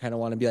store and you kind of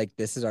want to be like,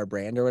 this is our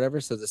brand or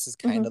whatever. So this is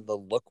kind of the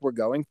look we're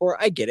going for.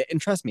 I get it.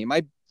 And trust me,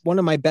 one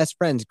of my best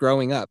friends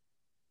growing up,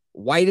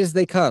 white as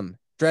they come,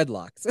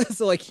 dreadlocks.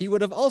 So like, he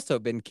would have also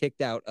been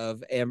kicked out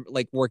of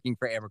working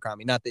for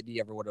Abercrombie. Not that he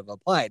ever would have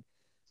applied,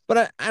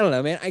 but I don't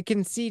know, man. I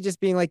can see just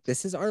being like,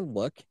 this is our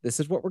look. This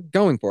is what we're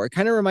going for. It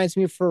kind of reminds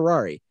me of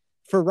Ferrari.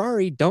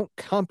 Ferrari don't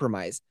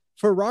compromise.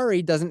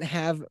 Ferrari doesn't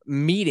have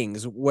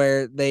meetings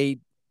where they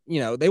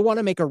want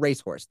to make a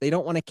racehorse. They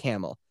don't want a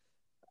camel.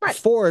 Right.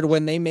 Ford,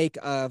 when they make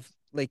a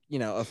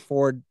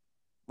Ford,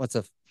 what's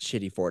a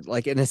shitty Ford?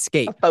 Like an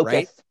Escape,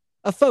 right?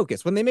 A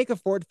Focus. When they make a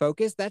Ford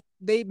Focus, that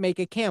they make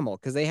a camel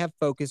because they have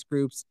focus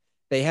groups.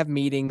 They have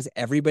meetings.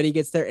 Everybody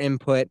gets their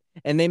input,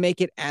 and they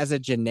make it as a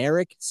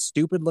generic,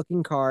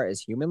 stupid-looking car as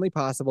humanly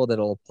possible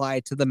that'll apply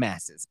to the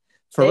masses.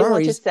 They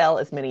want to sell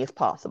as many as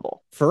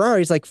possible.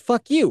 Ferrari's like,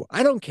 fuck you.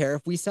 I don't care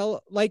if we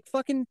sell like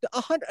fucking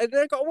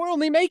 100. We're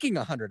only making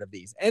 100 of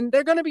these, and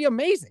they're going to be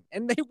amazing,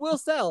 and they will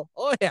sell.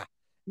 Oh, yeah.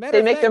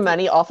 They make their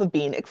money off of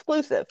being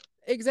exclusive.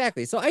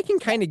 Exactly. So I can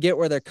kind of get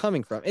where they're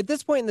coming from. At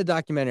this point in the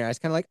documentary, I was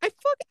kind of like, I kind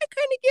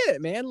of get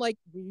it, man. Like,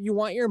 you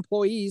want your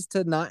employees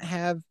to not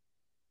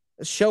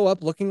show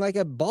up looking like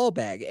a ball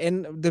bag.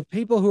 And the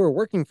people who are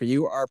working for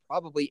you are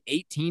probably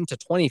 18 to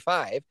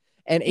 25.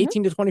 And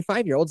 18 to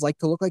 25-year-olds like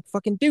to look like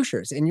fucking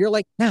douchers. And you're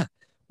like, nah,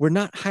 we're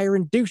not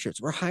hiring douchers.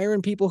 We're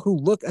hiring people who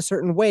look a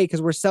certain way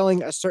because we're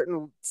selling a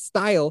certain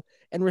style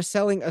and we're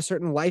selling a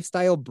certain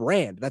lifestyle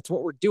brand. That's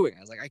what we're doing.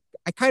 I was like,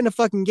 I kind of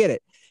fucking get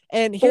it.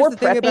 And here's the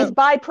thing about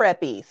buy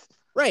preppies.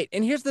 Right.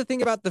 And here's the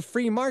thing about the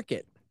free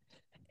market.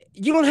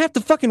 you don't have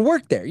to fucking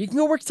work there. You can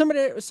go work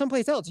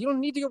someplace else. You don't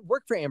need to go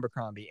work for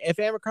Abercrombie if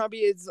Abercrombie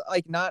is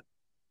like not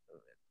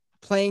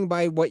playing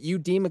by what you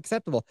deem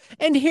acceptable.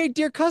 And here,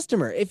 dear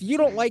customer, if you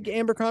don't like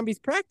Abercrombie's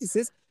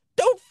practices,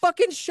 don't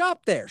fucking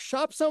shop there.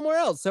 Shop somewhere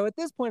else. So at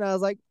this point, I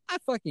was like, I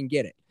fucking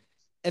get it.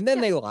 And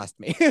then they lost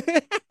me.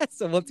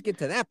 So let's get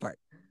to that part.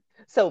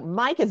 So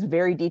Mike is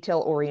very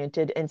detail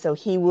oriented, and so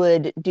he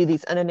would do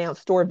these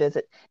unannounced store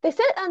visits. They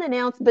said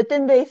unannounced, but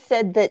then they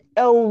said that,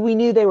 oh, we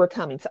knew they were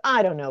coming. So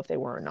I don't know if they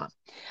were or not,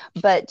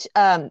 but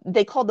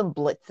they called them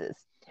blitzes.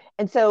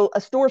 And so a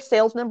store's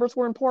sales numbers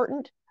were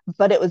important,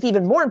 but it was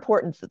even more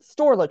important that the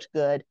store looked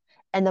good.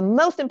 And the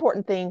most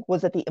important thing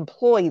was that the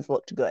employees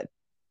looked good.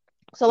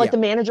 So like the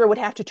manager would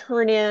have to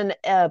turn in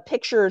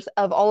pictures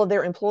of all of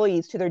their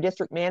employees to their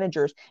district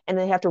managers, and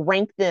they have to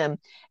rank them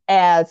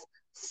as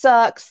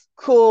sucks,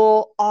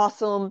 cool,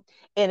 awesome.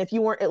 And if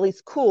you weren't at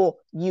least cool,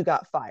 you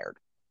got fired.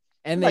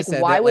 And they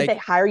said why that, would they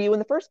hire you in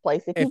the first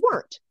place if you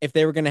weren't? If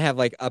they were going to have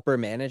like upper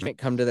management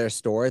come to their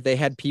store, they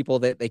had people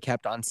that they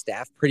kept on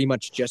staff pretty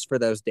much just for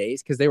those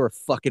days because they were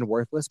fucking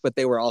worthless, but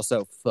they were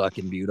also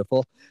fucking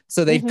beautiful.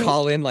 So they'd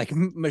call in like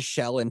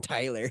Michelle and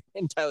Tyler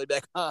would be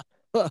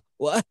like,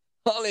 what?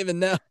 I don't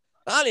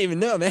even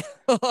know, man.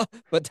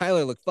 But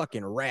Tyler looked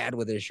fucking rad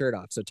with his shirt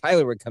off. So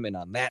Tyler would come in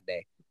on that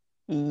day.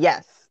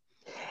 Yes.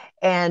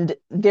 And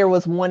there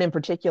was one in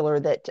particular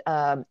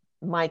that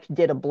Mike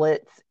did a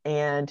blitz,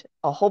 and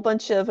a whole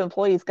bunch of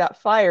employees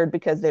got fired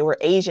because they were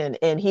Asian.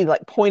 And he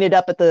like pointed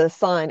up at the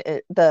sign,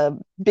 the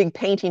big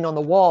painting on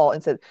the wall,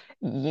 and said,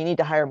 you need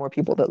to hire more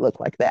people that look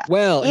like that.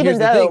 Well, even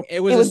though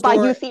it was by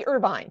UC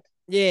Irvine.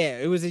 Yeah,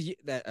 it was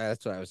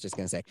that's what I was just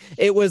going to say.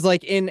 It was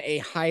like in a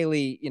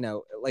highly,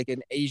 like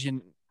an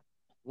Asian,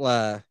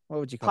 what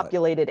would you call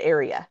populated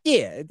area.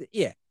 Yeah.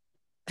 Yeah.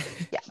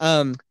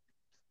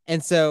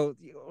 And so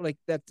like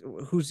that's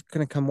who's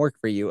going to come work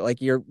for you?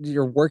 Like you're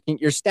working,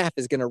 your staff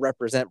is going to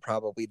represent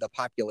probably the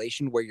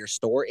population where your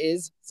store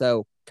is.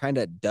 So kind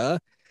of duh.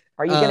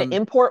 Are you going to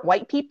import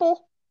white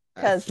people?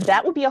 Because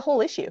that would be a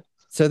whole issue.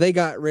 So they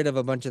got rid of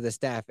a bunch of the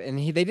staff, and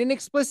they didn't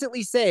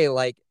explicitly say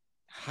like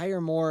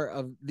hire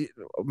more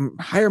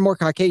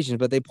Caucasians,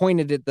 but they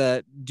pointed at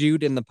the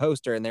dude in the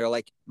poster and they were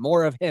like,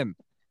 more of him.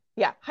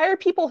 Yeah, hire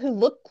people who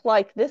look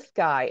like this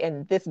guy,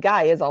 and this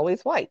guy is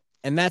always white.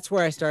 And that's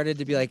where I started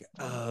to be like,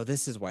 oh,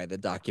 this is why the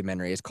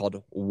documentary is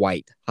called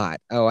White Hot.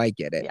 Oh, I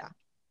get it.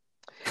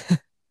 Yeah.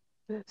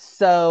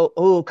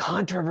 So,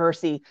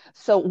 controversy.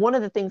 So one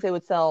of the things they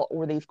would sell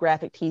were these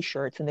graphic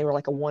t-shirts, and they were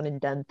like a one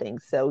and done thing.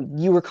 So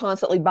you were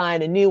constantly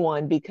buying a new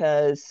one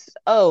because,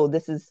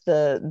 this is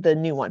the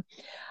new one.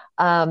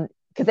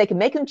 Because they could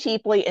make them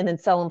cheaply and then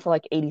sell them for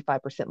like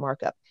 85%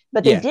 markup.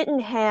 But they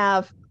didn't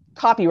have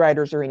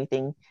copywriters or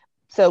anything.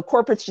 So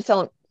corporates just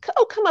selling,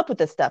 come up with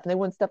this stuff. And they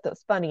wanted stuff that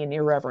was funny and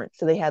irreverent.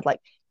 So they had like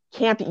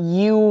Camp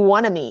You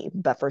Want a Me,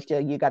 but first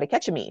you got to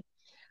catch a me.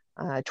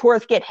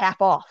 Tourists get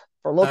half off.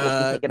 For locals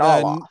to take it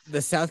all off.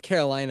 The South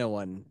Carolina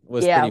one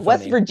was pretty funny.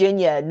 West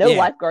Virginia, no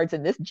lifeguards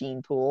in this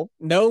gene pool.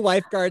 No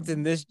lifeguards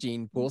in this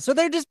gene pool. So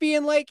they're just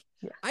being like,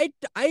 I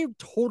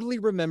totally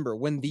remember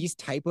when these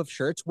type of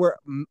shirts were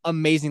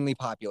amazingly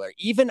popular.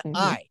 Even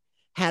I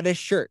had a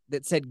shirt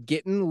that said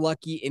 "Getting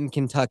Lucky in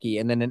Kentucky"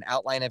 and then an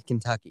outline of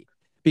Kentucky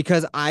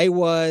because I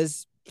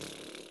was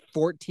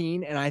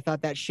 14 and I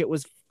thought that shit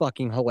was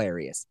fucking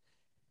hilarious.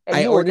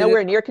 And you were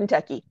nowhere near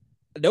Kentucky.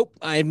 Nope,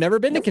 I've never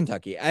been to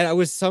Kentucky. I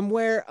was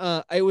somewhere.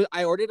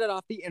 I ordered it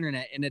off the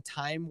internet in a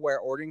time where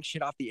ordering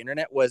shit off the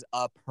internet was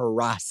a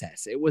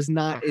process. It was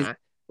not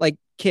like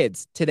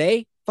kids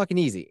today. Fucking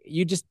easy.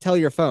 You just tell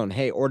your phone,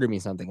 "Hey, order me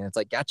something," and it's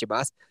like, "Gotcha,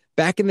 boss."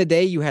 Back in the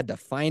day, you had to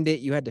find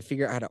it. You had to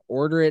figure out how to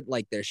order it.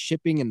 Like their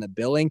shipping and the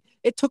billing.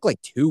 It took like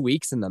 2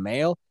 weeks in the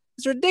mail.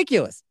 It's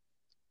ridiculous.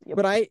 Yep.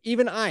 But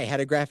I had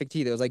a graphic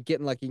tee that was like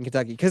 "Getting Lucky in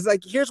Kentucky" because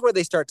like here's where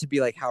they start to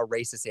be like how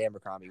racist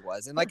Abercrombie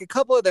was, and like a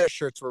couple of their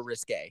shirts were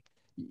risque.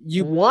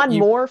 One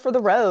more for the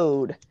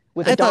road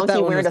with a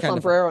donkey wearing a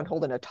sombrero and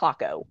holding a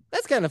taco.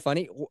 That's kind of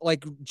funny.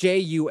 Like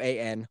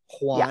Juan,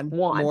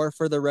 Juan, more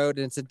for the road,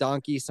 and it's a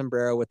donkey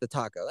sombrero with the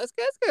taco. That's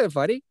kind of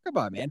funny. Come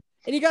on, man.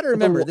 And you got to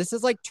remember, this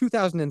is like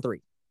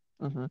 2003.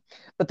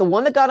 But the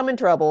one that got him in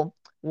trouble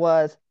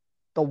was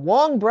the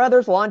Wong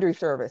Brothers Laundry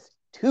Service.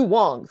 2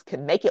 Wongs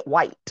can make it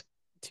white.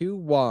 2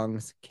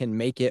 Wongs can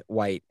make it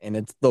white, and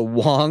it's the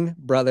Wong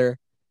brother.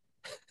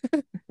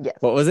 Yes.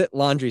 What was it?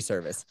 Laundry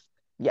service.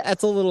 Yeah,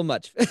 that's a little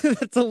much.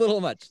 That's a little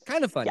much.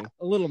 Kind of funny.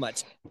 A little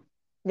much.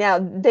 Now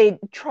they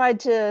tried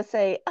to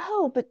say,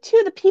 but 2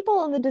 of the people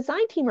on the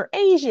design team are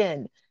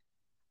Asian.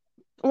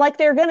 Like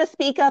they're going to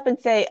speak up and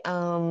say,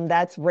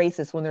 that's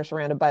racist when they're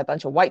surrounded by a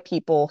bunch of white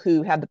people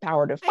who have the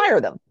power to fire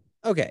them.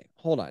 Okay,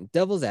 hold on.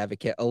 Devil's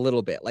advocate a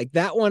little bit. Like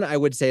that one I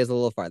would say is a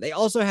little far. They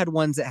also had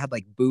ones that had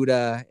like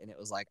Buddha, and it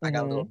was like, I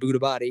got a little Buddha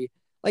body.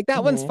 Like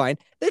that one's fine.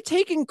 They're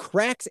taking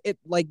cracks at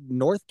like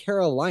North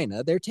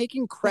Carolina. They're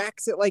taking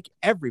cracks at like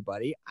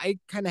everybody. I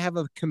kind of have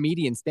a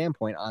comedian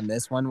standpoint on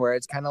this one where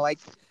it's kind of like,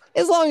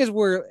 as long as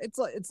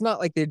it's not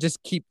like they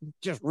just keep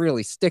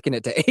really sticking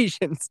it to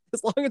Asians.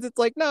 As long as it's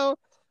like, no,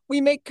 we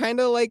make kind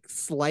of like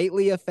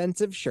slightly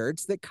offensive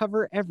shirts that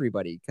cover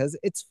everybody because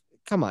it's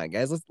come on,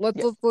 guys.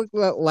 Let's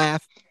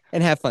laugh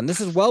and have fun.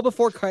 This is well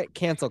before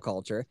cancel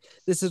culture.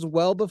 This is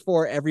well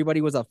before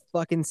everybody was a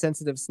fucking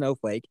sensitive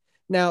snowflake.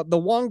 Now, the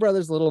Wong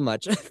brothers, a little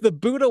much. The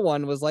Buddha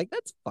one was like,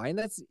 that's fine.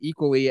 That's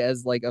equally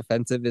as like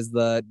offensive as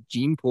the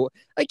gene pool.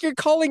 Like you're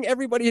calling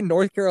everybody in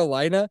North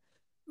Carolina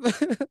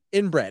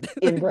inbred.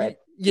 Inbred.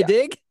 You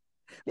dig?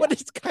 Yeah. But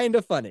it's kind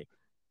of funny.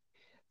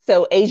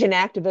 So Asian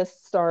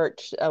activists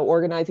start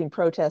organizing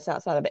protests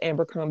outside of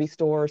Abercrombie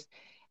stores,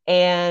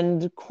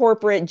 and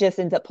corporate just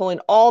ends up pulling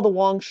all the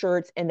Wong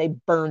shirts and they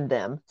burn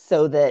them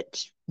so that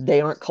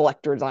they aren't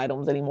collector's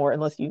items anymore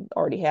unless you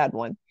already had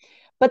one.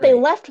 But they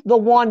left the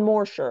Won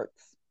Moore shirts.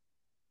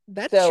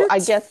 So I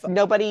guess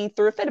nobody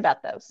threw a fit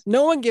about those.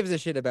 No one gives a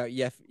shit about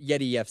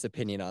Yeti Yef's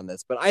opinion on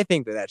this, but I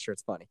think that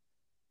shirt's funny.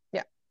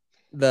 Yeah.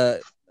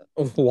 The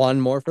Won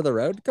Moore for the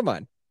road? Come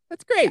on.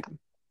 That's great. Yeah.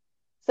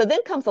 So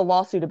then comes a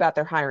lawsuit about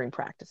their hiring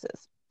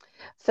practices.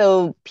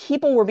 So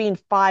people were being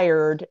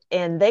fired,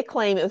 and they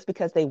claim it was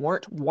because they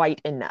weren't white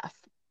enough.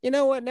 You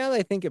know what? Now that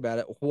I think about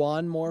it,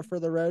 Won Moore for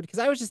the road, because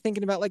I was just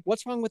thinking about, like,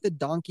 what's wrong with a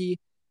donkey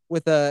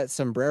with a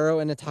sombrero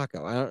and a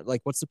taco? I don't like,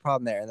 what's the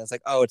problem there? And it's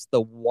like, oh, it's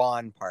the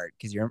Won part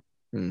because you're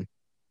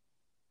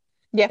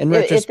yeah. In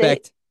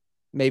retrospect,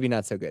 maybe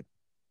not so good.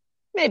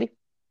 Maybe.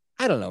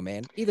 I don't know,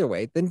 man. Either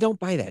way, then don't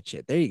buy that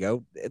shit. There you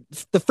go.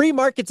 The free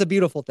market's a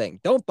beautiful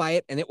thing. Don't buy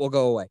it and it will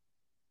go away.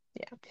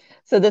 Yeah.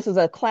 So this is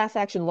a class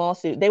action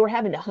lawsuit. They were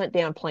having to hunt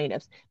down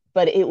plaintiffs,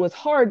 but it was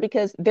hard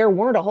because there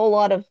weren't a whole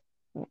lot of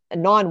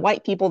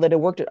non-white people that had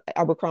worked at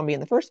Abercrombie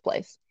in the first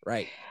place.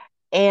 Right.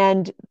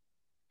 And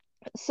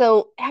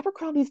so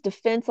Abercrombie's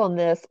defense on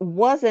this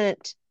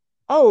wasn't,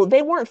 oh,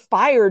 they weren't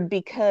fired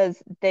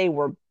because they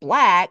were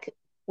black.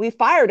 We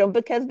fired them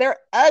because they're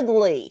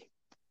ugly.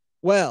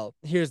 Well,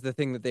 here's the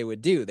thing that they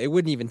would do. They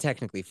wouldn't even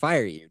technically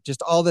fire you.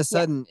 Just all of a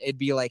sudden, it'd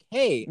be like,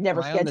 hey,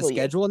 never am I on the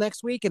schedule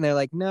next week? And they're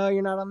like, no,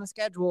 you're not on the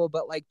schedule,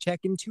 but like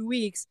check in 2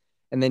 weeks.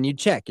 And then you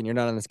check and you're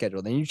not on the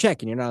schedule. Then you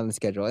check and you're not on the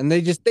schedule. And they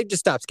just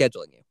stop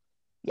scheduling you.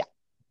 Yeah.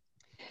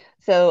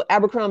 So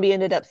Abercrombie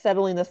ended up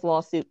settling this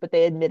lawsuit, but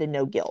they admitted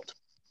no guilt.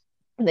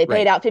 And they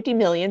paid out $50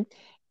 million,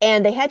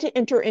 and they had to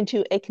enter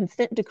into a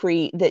consent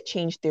decree that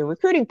changed their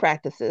recruiting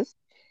practices.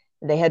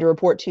 They had to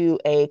report to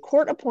a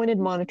court-appointed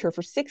monitor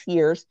for 6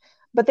 years,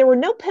 but there were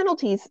no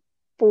penalties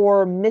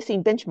for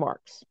missing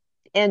benchmarks.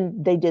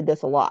 And they did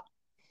this a lot.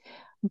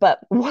 But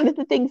one of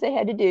the things they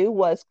had to do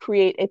was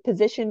create a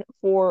position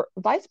for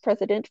vice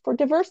president for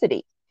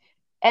diversity.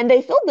 And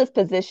they filled this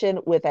position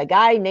with a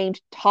guy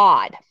named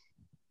Todd.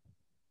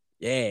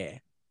 Yeah.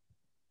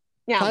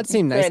 Yeah, Todd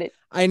seemed nice.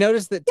 I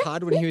noticed that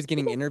Todd, when he was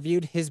getting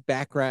interviewed, his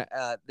background,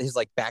 his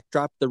like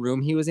backdrop, the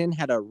room he was in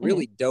had a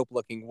really dope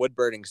looking wood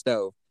burning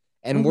stove.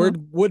 And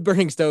wood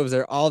burning stoves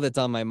are all that's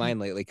on my mind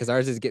lately because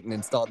ours is getting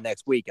installed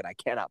next week and I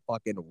cannot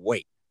fucking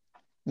wait.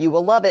 You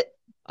will love it.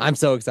 I'm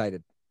so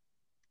excited.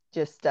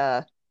 Just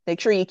make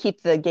sure you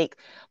keep the gate.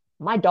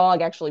 My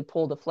dog actually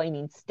pulled a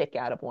flaming stick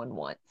out of one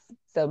once.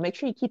 So make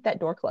sure you keep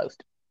that door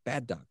closed.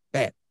 Bad dog.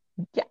 Bad.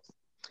 Yes.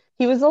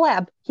 He was a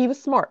lab. He was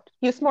smart.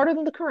 He was smarter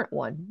than the current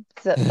one.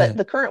 So, but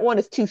the current one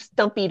is too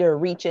stumpy to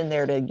reach in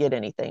there to get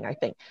anything, I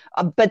think.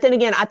 But then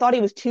again, I thought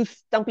he was too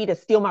stumpy to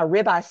steal my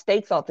ribeye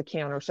steaks off the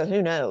counter. So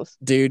who knows?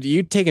 Dude,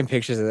 you taking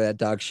pictures of that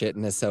dog shit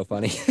and is so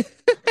funny.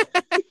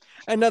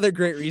 Another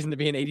great reason to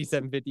be an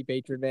 8750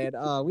 patron, man.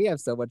 Oh, we have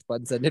so much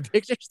fun sending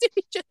pictures to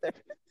each other.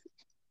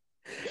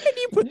 And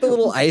you put the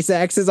little ice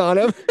axes on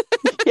him.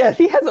 Yes,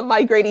 he has a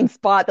migrating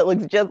spot that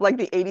looks just like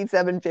the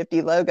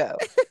 8750 logo.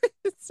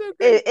 It's so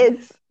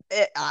great.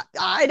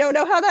 I don't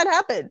know how that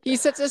happened. He's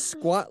such a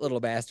squat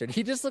little bastard.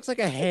 He just looks like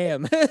a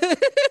ham.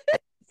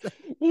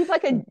 He's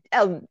like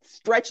a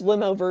stretch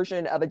limo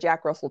version of a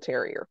Jack Russell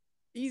Terrier.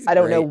 I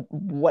don't know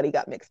what he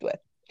got mixed with.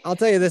 I'll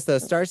tell you this, though.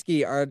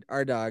 Starsky,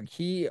 our dog,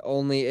 he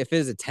only, if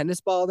it's a tennis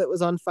ball that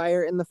was on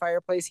fire in the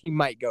fireplace, he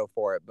might go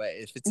for it. But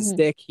if it's a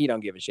stick, he don't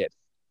give a shit.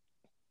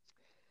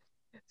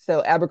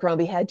 So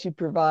Abercrombie had to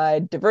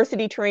provide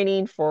diversity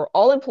training for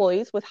all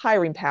employees with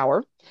hiring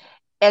power.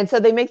 And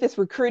so they make this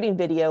recruiting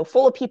video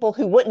full of people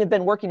who wouldn't have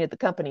been working at the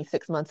company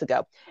 6 months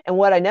ago. And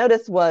what I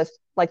noticed was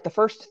like the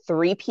first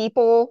 3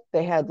 people,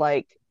 they had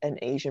like an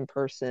Asian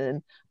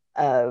person,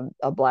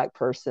 a Black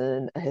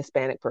person, a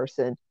Hispanic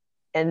person.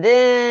 And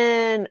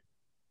then,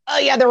 oh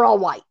yeah, they're all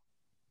white.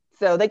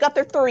 So they got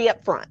their 3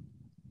 up front.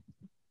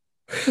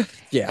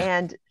 Yeah.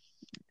 And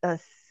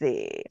let's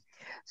see.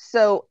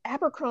 So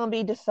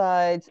Abercrombie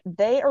decides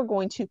they are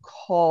going to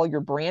call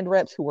your brand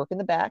reps who work in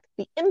the back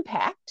the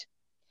impact.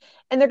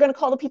 And they're going to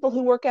call the people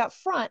who work out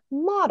front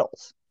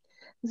models.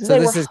 So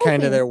this is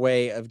kind of their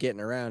way of getting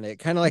around it.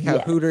 Kind of like how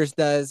Hooters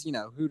does. You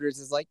know, Hooters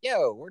is like,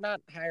 yo, we're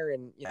not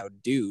hiring,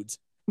 dudes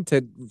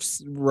to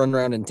run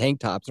around in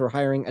tank tops. We're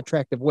hiring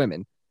attractive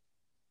women.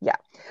 Yeah.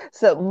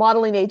 So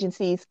modeling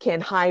agencies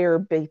can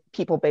hire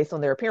people based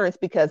on their appearance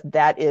because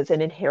that is an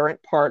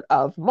inherent part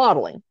of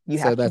modeling.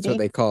 So that's what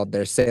they called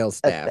their sales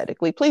staff.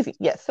 Aesthetically pleasing.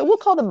 Yes. So we'll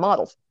call them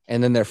models.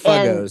 And then their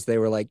fuggos, they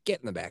were like, get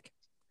in the back.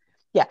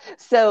 Yeah.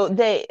 So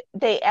they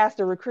asked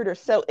the recruiter,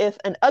 so if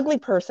an ugly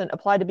person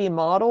applied to be a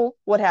model,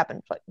 what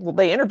happened? Like, well,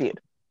 they interviewed,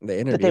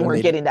 but they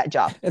weren't getting that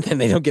job. And then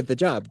they don't get the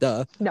job.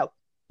 Duh. No,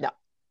 no.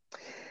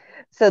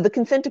 So the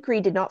consent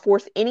decree did not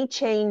force any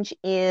change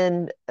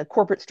in a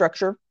corporate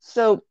structure.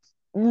 So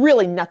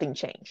really nothing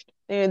changed.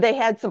 And they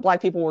had some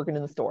black people working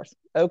in the stores.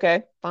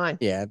 Okay, fine.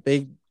 Yeah,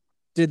 they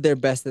did their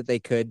best that they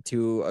could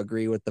to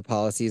agree with the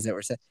policies that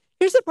were set.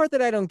 Here's the part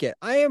that I don't get.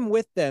 I am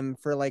with them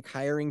for like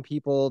hiring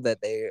people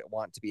that they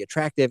want to be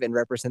attractive and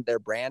represent their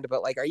brand,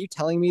 but like, are you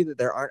telling me that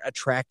there aren't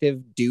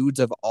attractive dudes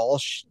of all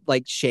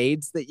like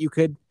shades that you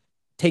could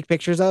take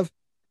pictures of?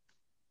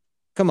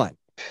 Come on.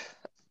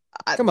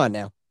 Come on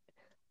now.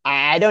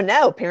 I don't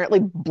know. Apparently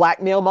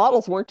black male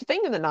models weren't a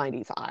thing in the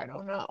 90s. I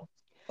don't know.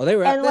 Well, they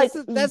were.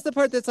 That's the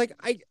part that's like,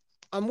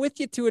 I'm with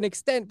you to an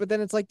extent, but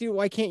then it's like, dude,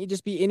 why can't you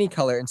just be any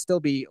color and still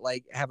be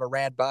like, have a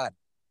rad bod?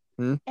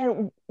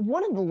 And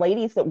one of the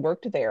ladies that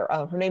worked there,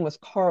 her name was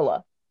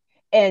Carla,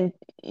 and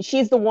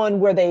she's the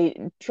one where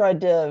they tried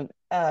to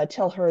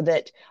tell her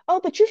that, oh,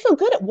 but you're so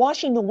good at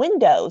washing the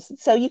windows,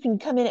 so you can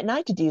come in at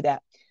night to do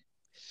that.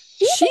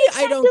 She's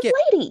an attractive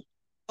lady.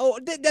 Oh,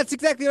 that's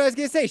exactly what I was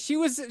gonna say. She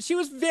was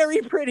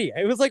very pretty.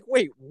 I was like,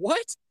 wait,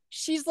 what?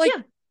 She's like,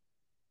 yeah.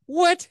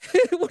 What?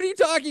 What are you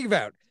talking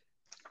about?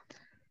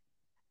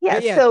 Yeah,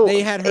 so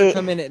they had her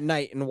come in at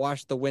night and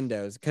wash the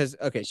windows because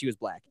she was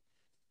black.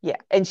 Yeah,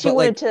 and she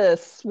wanted to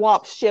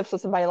swap shifts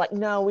with somebody. Like,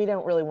 no, we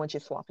don't really want you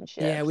swapping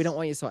shifts. Yeah, we don't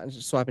want you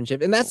swapping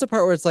shifts. And that's the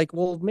part where it's like,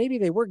 well, maybe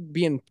they were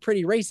being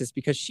pretty racist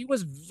because she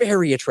was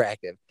very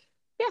attractive.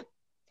 Yeah.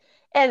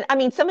 And I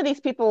mean, some of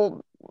these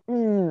people,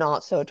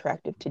 not so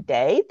attractive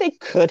today. They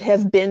could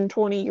have been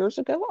 20 years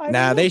ago.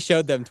 They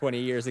showed them 20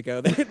 years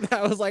ago.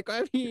 That was like,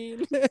 I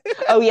mean.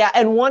 Oh, yeah.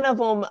 And one of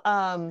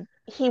them,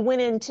 he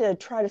went in to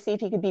try to see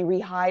if he could be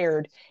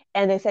rehired.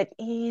 And they said,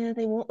 yeah,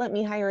 they won't let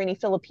me hire any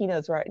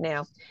Filipinos right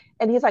now.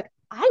 And he's like,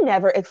 I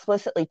never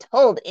explicitly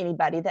told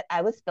anybody that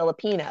I was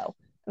Filipino.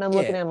 And I'm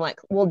looking at him like,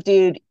 well,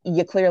 dude,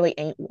 you clearly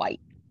ain't white.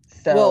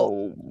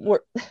 So we're...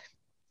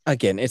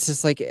 Again, it's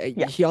just like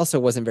he also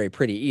wasn't very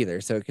pretty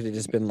either. So it could have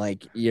just been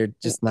like, you're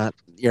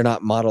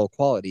not model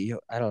quality.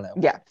 I don't know.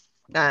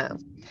 Yeah.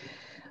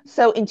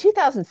 So in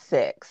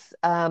 2006,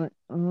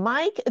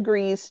 Mike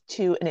agrees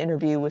to an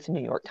interview with the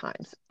New York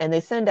Times, and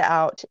they send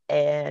out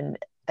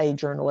a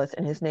journalist,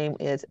 and his name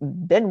is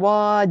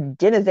Benoit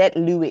Denizet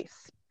Louis.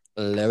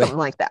 Something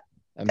like that.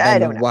 I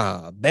don't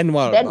know.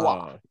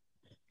 Benoit.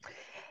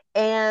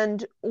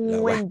 And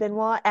when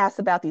Benoit asked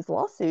about these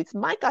lawsuits,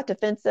 Mike got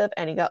defensive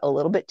and he got a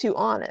little bit too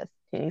honest.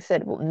 And he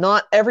said, well,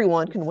 not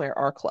everyone can wear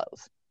our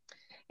clothes.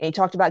 And he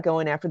talked about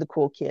going after the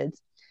cool kids.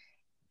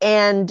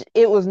 And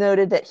it was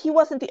noted that he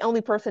wasn't the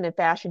only person in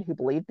fashion who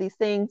believed these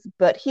things,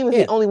 but he was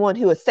the only one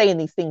who was saying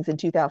these things in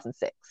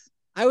 2006.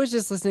 I was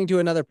just listening to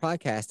another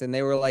podcast and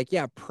they were like,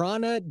 yeah,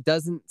 Prana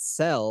doesn't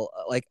sell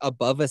like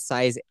above a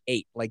size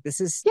 8. Like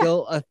this is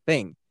still a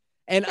thing.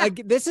 And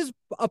this is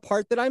a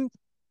part that I'm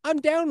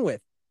down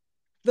with.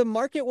 The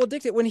market will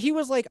dictate. When he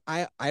was like,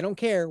 I don't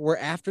care. We're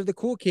after the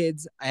cool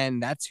kids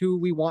and that's who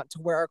we want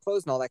to wear our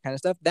clothes and all that kind of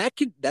stuff.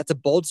 That's a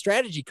bold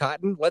strategy,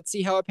 Cotton. Let's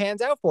see how it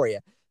pans out for you.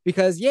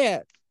 Because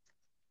a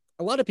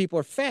lot of people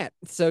are fat.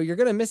 So you're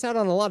going to miss out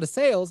on a lot of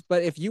sales.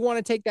 But if you want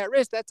to take that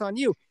risk, that's on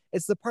you.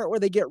 It's the part where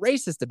they get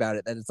racist about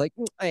it. That it's like,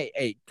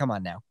 hey, come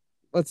on now.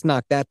 Let's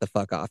knock that the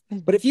fuck off.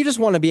 But if you just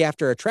want to be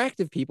after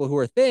attractive people who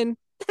are thin,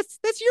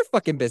 that's your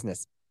fucking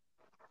business.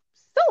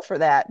 Sell for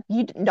that.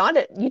 You don't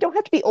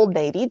have to be Old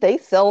Navy. They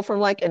sell from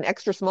like an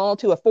extra small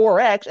to a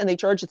 4X and they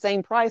charge the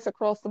same price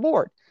across the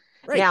board.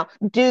 Right. Now,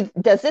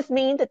 does this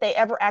mean that they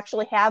ever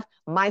actually have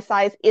my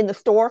size in the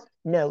store?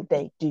 No,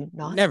 they do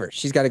not. Never.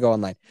 She's got to go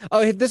online.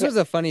 Oh, this was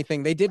a funny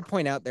thing. They did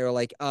point out, they were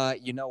like,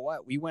 you know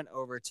what? We went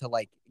over to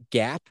like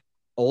Gap,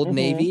 Old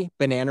Navy,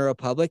 Banana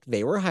Republic.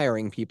 They were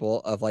hiring people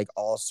of like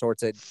all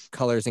sorts of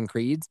colors and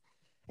creeds.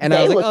 And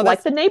they look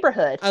like the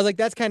neighborhood. I was like,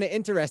 that's kind of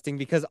interesting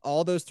because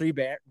all those 3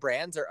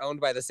 brands are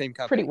owned by the same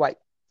company. Pretty white.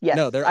 Yeah.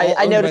 No, they're all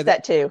I noticed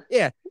that too.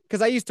 Yeah,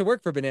 because I used to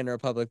work for Banana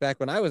Republic back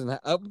when I was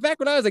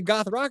a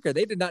goth rocker.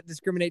 They did not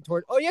discriminate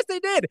toward. Oh yes, they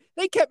did.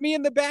 They kept me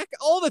in the back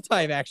all the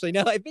time. Actually,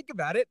 now that I think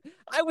about it,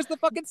 I was the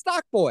fucking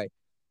stock boy.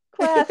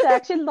 Class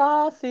action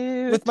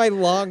lawsuit. With my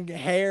long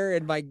hair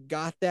and my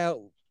gothed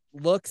out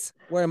looks,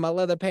 wearing my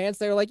leather pants.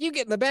 They were like, "You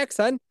get in the back,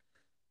 son."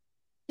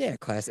 Yeah,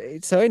 class A.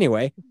 So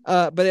anyway,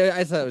 but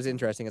I thought it was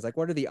interesting. It's like,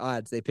 what are the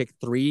odds they pick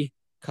 3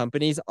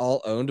 companies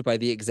all owned by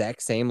the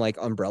exact same like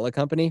umbrella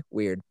company?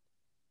 Weird.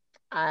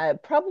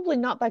 Probably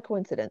not by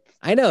coincidence.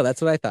 I know.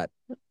 That's what I thought.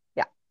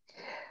 Yeah.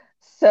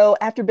 So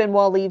after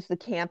Benoit leaves the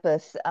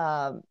campus,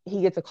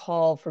 he gets a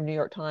call from New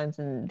York Times,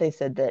 and they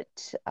said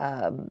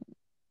that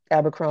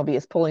Abercrombie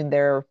is pulling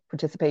their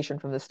participation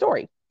from the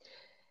story.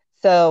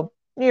 So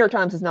New York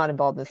Times is not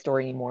involved in the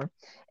story anymore.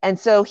 And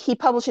so he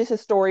publishes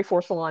his story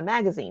for Salon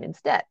Magazine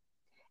instead.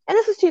 And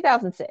this is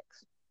 2006.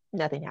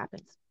 Nothing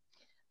happens.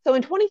 So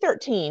in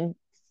 2013,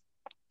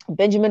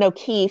 Benjamin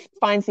O'Keefe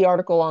finds the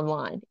article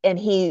online and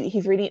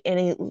he's reading and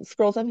he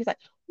scrolls up. He's like,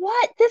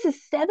 what? This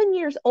is 7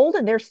 years old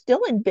and they're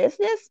still in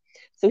business?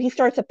 So he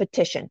starts a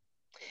petition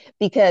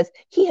because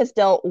he has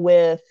dealt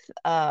with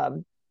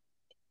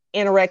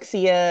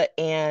anorexia,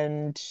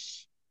 and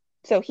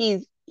so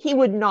he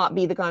would not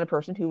be the kind of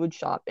person who would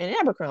shop in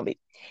Abercrombie.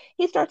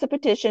 He starts a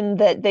petition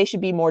that they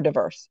should be more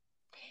diverse.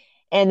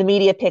 And the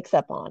media picks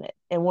up on it.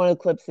 And one of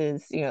the clips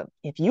is,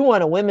 if you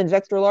want a women's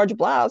extra large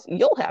blouse,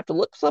 you'll have to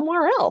look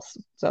somewhere else.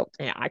 So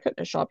yeah, I couldn't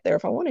have shopped there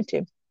if I wanted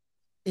to.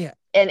 Yeah.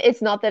 And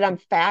it's not that I'm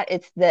fat.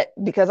 It's that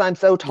because I'm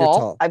so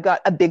tall, I've got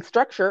a big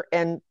structure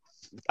and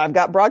I've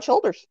got broad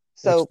shoulders.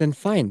 So then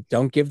fine.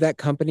 Don't give that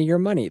company your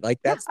money. Like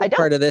that's the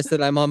part of this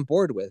that I'm on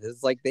board with.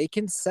 Is like they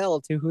can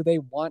sell to who they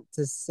want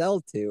to sell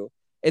to.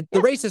 The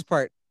racist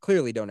part,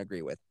 clearly don't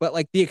agree with. But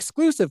like the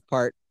exclusive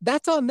part,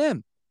 that's on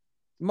them.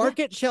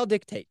 Market shall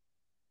dictate.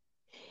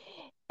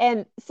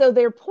 And so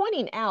they're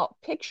pointing out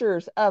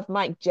pictures of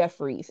Mike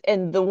Jeffries,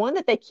 and the one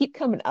that they keep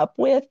coming up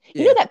with,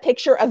 you know that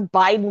picture of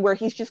Biden where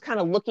he's just kind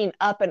of looking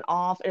up and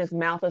off and his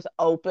mouth is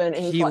open.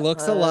 And he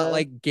looks a lot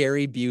like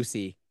Gary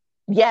Busey.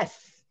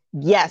 Yes.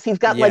 He's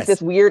got like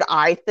this weird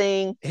eye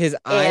thing. His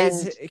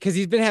eyes, because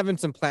he's been having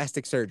some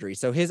plastic surgery.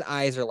 So his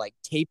eyes are like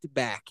taped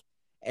back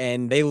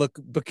and they look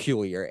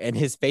peculiar. And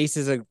his face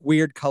is a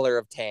weird color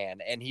of tan.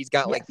 And he's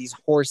got like these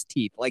horse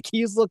teeth. Like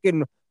he's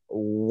looking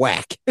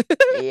whack.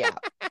 Yeah.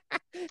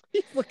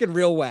 He's looking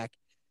real whack.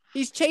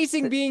 He's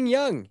chasing being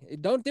young.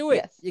 Don't do it.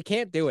 Yes. You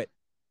can't do it.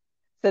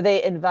 So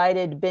they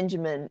invited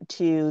Benjamin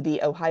to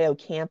the Ohio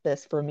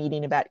campus for a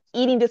meeting about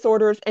eating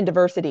disorders and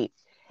diversity.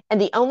 And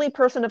the only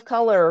person of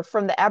color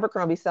from the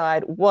Abercrombie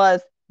side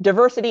was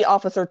diversity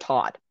officer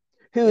Todd,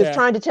 who is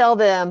trying to tell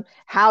them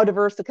how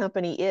diverse the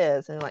company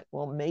is. And like,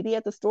 well, maybe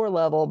at the store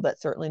level, but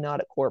certainly not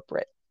at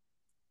corporate.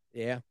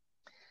 Yeah.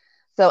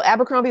 So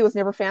Abercrombie was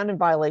never found in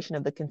violation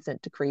of the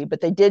consent decree, but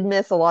they did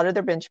miss a lot of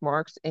their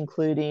benchmarks,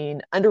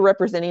 including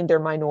underrepresenting their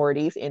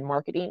minorities in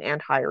marketing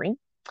and hiring.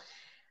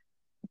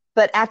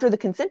 But after the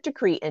consent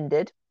decree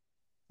ended,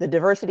 the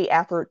diversity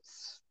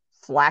efforts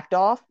slacked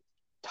off.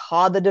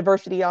 Todd, the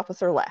diversity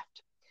officer,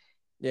 left.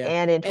 Yeah.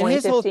 And in 2015,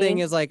 his whole thing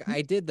is like,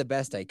 I did the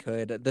best I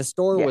could. The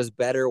store was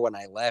better when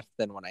I left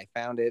than when I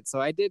found it. So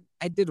I did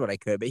what I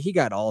could, but he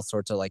got all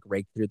sorts of like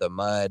raked through the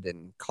mud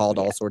and called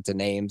all sorts of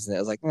names. And it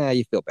was like,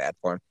 you feel bad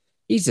for him.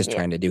 He's just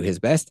trying to do his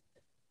best.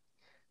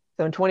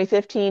 So in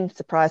 2015,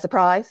 surprise,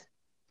 surprise,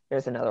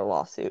 there's another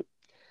lawsuit.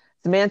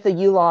 Samantha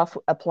Uloff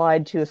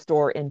applied to a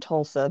store in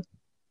Tulsa,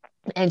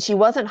 and she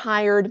wasn't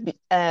hired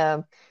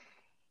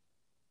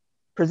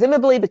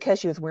presumably because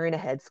she was wearing a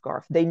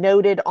headscarf. They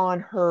noted on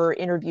her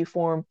interview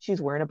form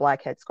she's wearing a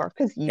black headscarf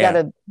because you got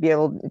to be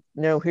able to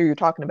know who you're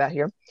talking about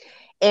here.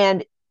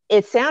 And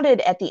it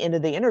sounded at the end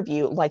of the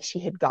interview like she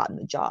had gotten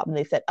the job. And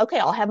they said, okay,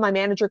 I'll have my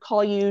manager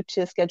call you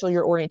to schedule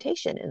your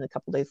orientation. And a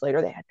couple days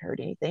later, they hadn't heard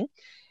anything.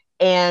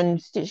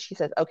 And she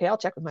says, okay, I'll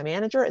check with my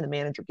manager. And the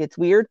manager gets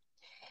weird.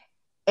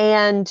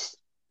 And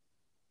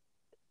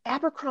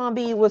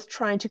Abercrombie was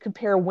trying to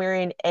compare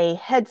wearing a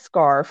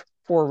headscarf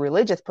for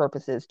religious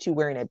purposes to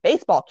wearing a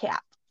baseball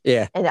cap.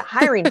 Yeah. And that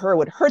hiring her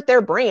would hurt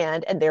their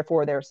brand and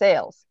therefore their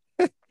sales.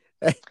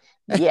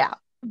 Yeah.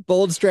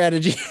 Bold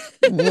strategy.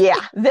 Yeah.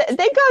 They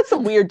got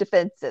some weird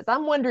defenses.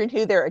 I'm wondering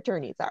who their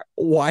attorneys are.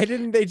 Why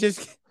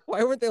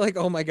weren't they like,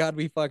 oh my God,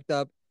 we fucked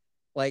up.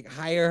 Like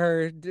hire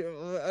her,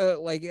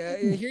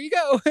 here you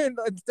go. And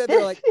instead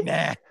they're like,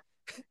 nah.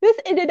 This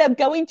ended up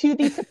going to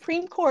the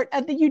Supreme Court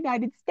of the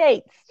United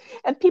States.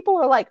 And people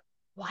were like,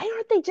 why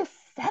aren't they just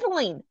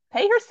settling?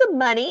 Pay her some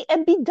money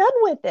and be done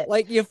with it.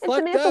 Like you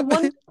fucked up.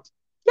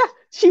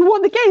 She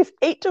won the case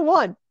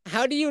 8-1.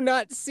 How do you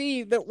not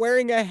see that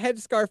wearing a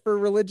headscarf for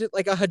religion,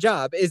 like a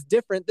hijab, is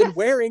different than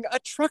wearing a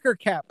trucker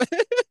cap?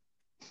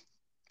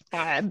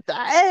 I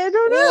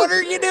don't know. What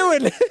are you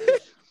doing?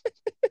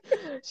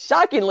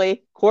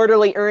 Shockingly,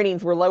 quarterly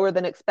earnings were lower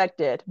than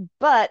expected,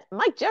 but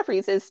Mike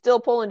Jeffries is still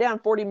pulling down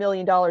 $40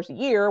 million a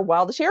year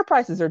while the share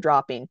prices are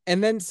dropping.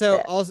 And then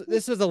also,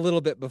 this was a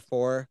little bit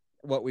before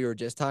what we were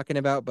just talking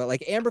about, but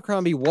like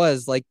Abercrombie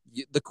was like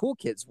the cool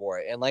kids wore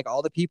it, and like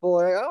all the people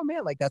are like, oh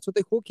man, like that's what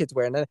the cool kids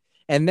wear.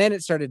 And then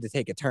it started to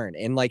take a turn.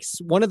 And like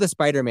one of the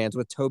Spider-Mans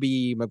with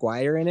Tobey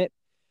Maguire in it,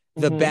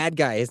 the bad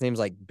guy, his name's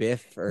like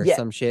Biff or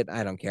some shit.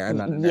 I don't care. I'm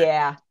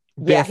not.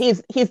 Biff,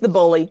 he's the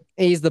bully.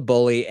 He's the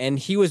bully, and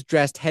he was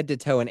dressed head to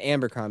toe in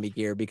Abercrombie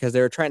gear because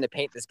they were trying to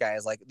paint this guy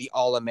as like the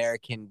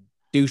all-American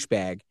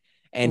douchebag,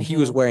 and he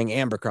was wearing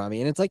Abercrombie,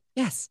 and it's like,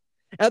 yes.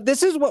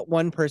 This is what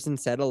one person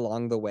said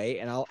along the way,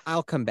 and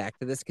I'll come back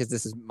to this because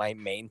this is my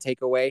main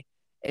takeaway.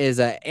 Is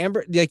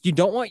like you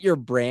don't want your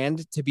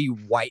brand to be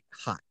white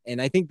hot, and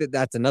I think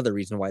that's another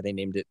reason why they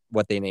named it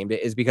what they named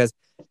it is because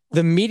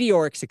the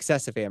meteoric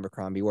success of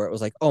Abercrombie, where it was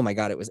like, oh my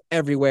God, it was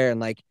everywhere, and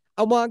like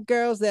I want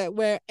girls that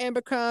wear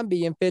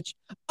Abercrombie and Fitch.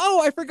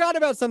 Oh, I forgot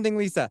about something,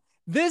 Lisa.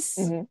 This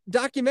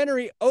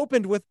documentary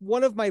opened with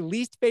one of my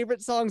least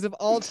favorite songs of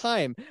all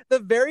time. The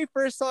very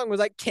first song was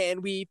like,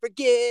 can we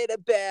forget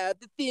about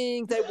the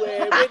things I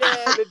wear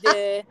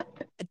whatever?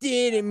 I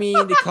didn't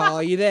mean to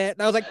call you that.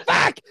 And I was like,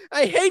 fuck,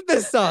 I hate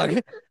this song.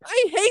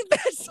 I hate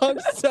that song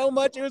so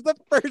much. It was the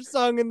first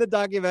song in the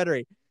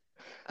documentary.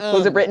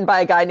 Was it written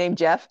by a guy named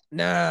Jeff?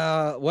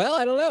 No. Well,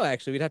 I don't know,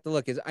 actually. We'd have to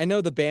look. I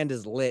know the band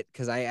is Lit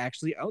because I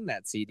actually owned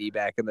that CD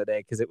back in the day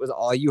because it was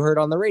all you heard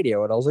on the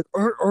radio. And I was like,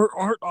 I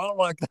don't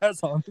like that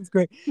song. It's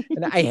great.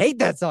 And I hate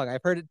that song.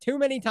 I've heard it too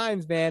many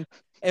times, man.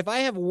 If I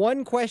have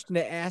one question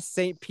to ask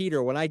St.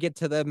 Peter when I get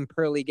to them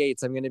pearly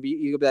gates,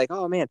 you'll be like,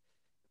 oh, man,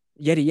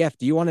 Yeti F,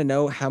 do you want to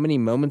know how many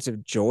moments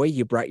of joy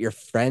you brought your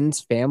friends,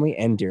 family,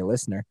 and dear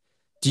listener?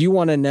 Do you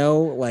want to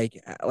know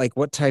like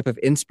what type of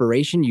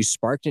inspiration you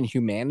sparked in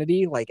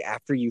humanity like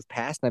after you've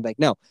passed? And I'm like,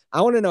 no,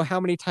 I want to know how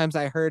many times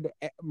I heard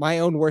My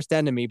Own Worst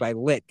Enemy by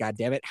Lit. God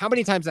damn it. How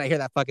many times did I hear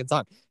that fucking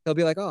song? He'll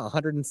be like, oh,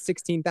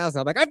 116,000.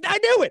 I'm like, I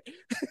knew it.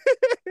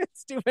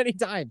 It's too many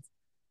times.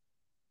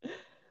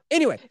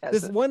 Anyway,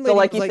 this one lady, so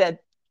like you said,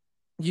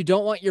 you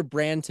don't want your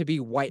brand to be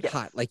white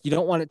hot. Like you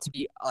don't want it to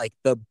be like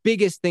the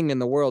biggest thing in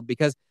the world,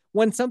 because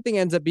when something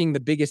ends up being the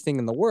biggest thing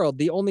in the world,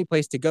 the only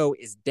place to go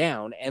is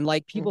down. And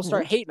like people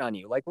start hating on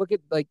you. Like look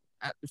at like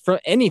from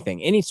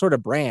anything, any sort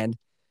of brand,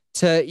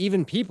 to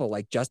even people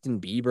like Justin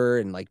Bieber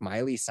and like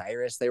Miley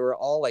Cyrus. They were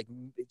all like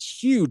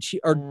huge,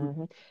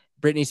 or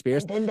Britney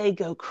Spears. And then they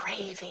go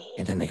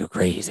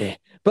crazy.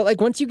 But like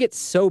once you get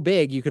so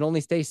big, you can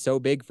only stay so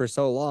big for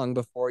so long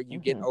before you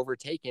get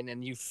overtaken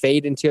and you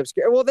fade into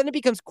obscurity. Well, then it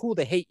becomes cool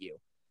to hate you.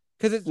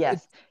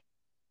 Because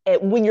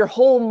when your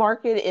whole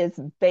market is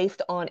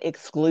based on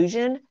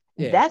exclusion,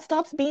 that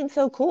stops being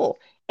so cool.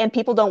 And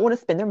people don't want to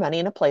spend their money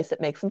in a place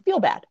that makes them feel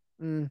bad.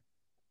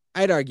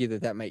 I'd argue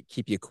that might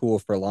keep you cool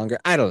for longer.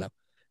 I don't know.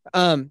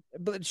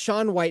 But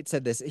Shaun White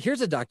said this.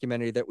 Here's a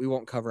documentary that we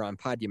won't cover on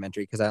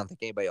Podumentary because I don't think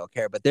anybody will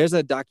care. But there's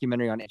a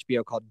documentary on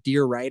HBO called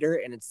Dear Rider,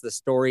 and it's the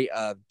story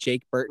of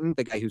Jake Burton,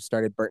 the guy who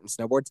started Burton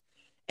Snowboards.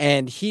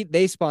 And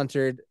they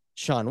sponsored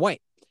Shaun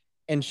White.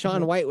 And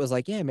Shaun White was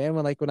like, yeah, man,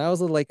 when I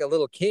was like a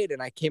little kid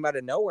and I came out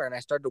of nowhere and I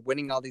started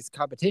winning all these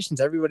competitions,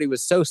 everybody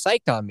was so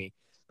psyched on me.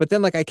 But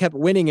then like I kept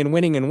winning and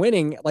winning and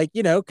winning, like,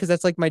 you know, because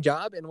that's like my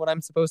job and what I'm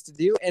supposed to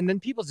do. And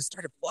then people just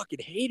started fucking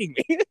hating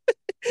me.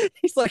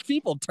 He's like,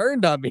 people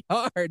turned on me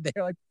hard.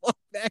 They're like, fuck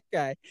that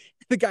guy.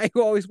 The guy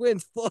who always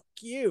wins, fuck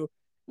you.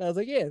 And I was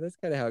like, yeah, that's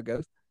kind of how it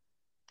goes.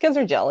 Because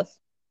they're jealous.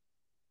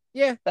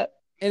 Yeah.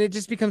 And it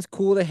just becomes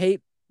cool to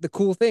hate the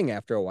cool thing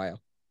after a while.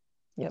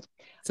 Yep.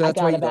 So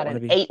that's I got about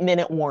an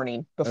 8-minute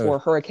warning before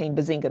Hurricane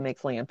Bazinga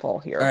makes landfall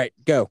here. All right,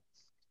 go.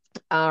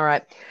 All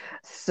right.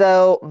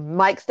 So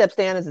Mike steps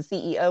down as the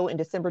CEO in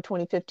December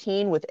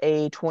 2015 with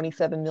a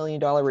 $27 million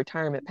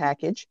retirement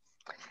package.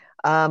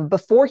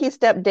 Before he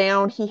stepped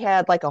down, he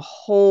had like a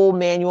whole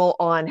manual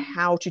on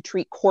how to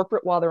treat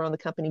corporate while they're on the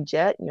company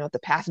jet. You know, if the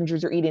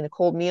passengers are eating a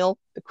cold meal,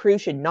 the crew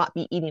should not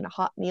be eating a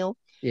hot meal.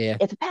 Yeah.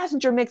 If a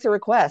passenger makes a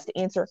request,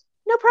 answer,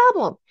 no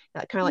problem.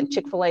 Kind of like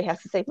Chick-fil-A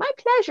has to say, my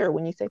pleasure,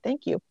 when you say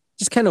thank you.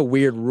 Just kind of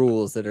weird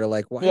rules that are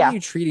like, why are you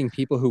treating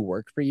people who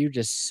work for you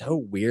just so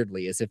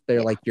weirdly, as if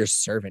they're like your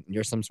servant and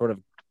you're some sort of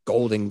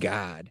golden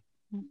god?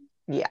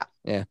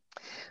 Yeah.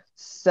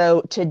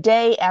 So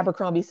today,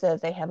 Abercrombie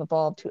says they have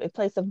evolved to a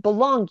place of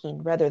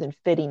belonging rather than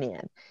fitting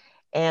in.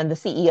 And the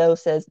CEO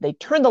says they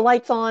turn the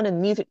lights on and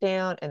the music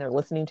down and they're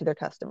listening to their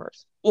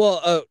customers.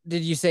 Well,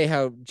 did you say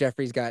how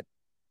Jeffries got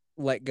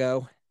let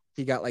go?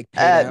 He got like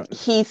paid out.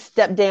 He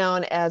stepped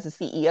down as a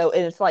CEO,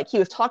 and it's like he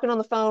was talking on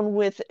the phone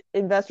with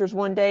investors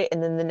one day,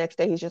 and then the next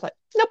day he's just like,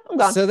 nope, I'm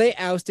gone. So they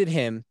ousted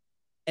him,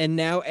 and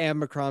now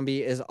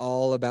Abercrombie is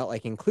all about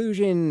like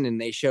inclusion, and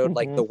they showed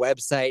like the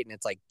website, and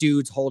it's like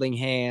dudes holding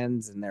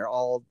hands, and they're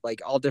all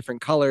like all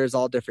different colors,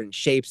 all different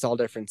shapes, all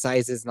different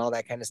sizes, and all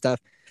that kind of stuff.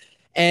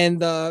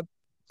 And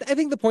I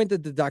think the point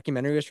that the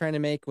documentary was trying to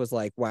make was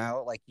like,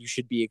 wow, like you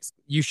should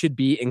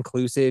be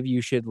inclusive.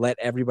 You should let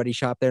everybody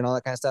shop there and all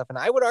that kind of stuff. And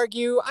I would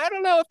argue, I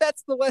don't know if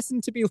that's the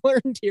lesson to be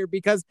learned here,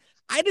 because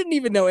I didn't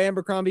even know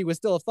Abercrombie was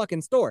still a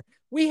fucking store.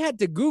 We had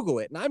to Google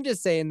it. And I'm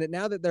just saying that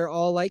now that they're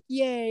all like,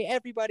 yay,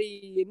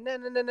 everybody, no.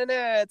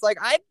 It's like,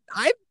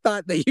 I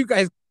thought that you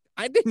guys,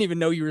 I didn't even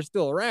know you were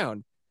still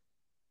around.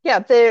 Yeah,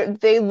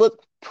 they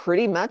look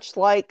pretty much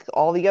like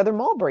all the other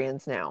mall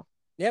brands now.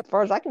 Yep. As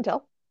far as I can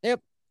tell.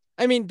 Yep.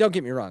 I mean, don't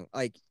get me wrong.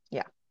 Like,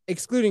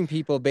 excluding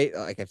people,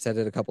 like I've said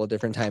it a couple of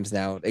different times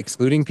now,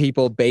 excluding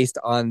people based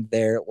on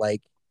their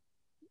like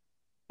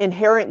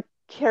inherent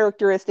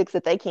characteristics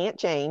that they can't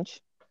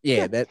change.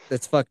 Yeah,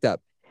 that's fucked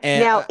up.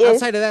 And now,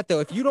 outside of that, though,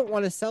 if you don't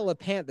want to sell a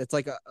pant that's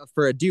like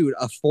for a dude,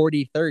 a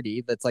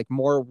 40-30 that's like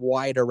more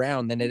wide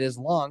around than it is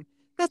long,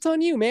 that's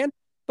on you, man.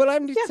 But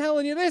I'm just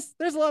telling you this,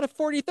 there's a lot of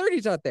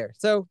 40-30s out there.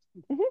 So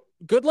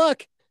good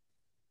luck.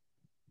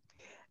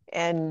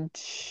 And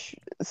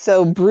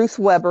so Bruce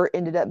Weber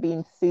ended up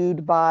being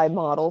sued by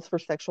models for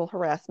sexual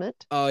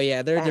harassment. Oh,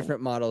 yeah. There are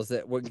different models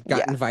that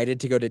got invited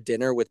to go to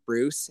dinner with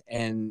Bruce.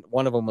 And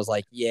one of them was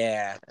like,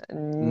 no.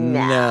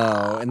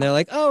 And they're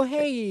like, oh,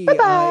 hey,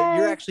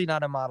 you're actually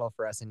not a model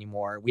for us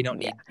anymore. We don't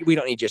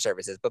need your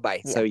services.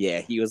 Bye-bye. Yeah. So,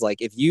 yeah, he was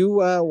like, if you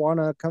want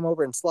to come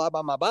over and slob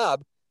on my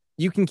bob,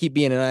 you can keep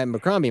being an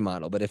Abercrombie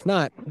model. But if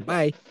not,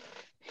 bye.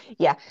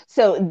 Yeah.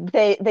 So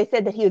they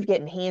said that he was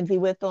getting handsy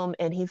with them,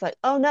 and he's like,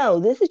 "Oh no,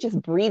 this is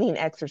just breathing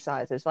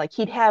exercises." Like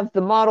he'd have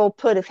the model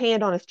put his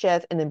hand on his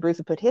chest, and then Bruce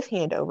would put his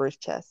hand over his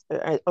chest,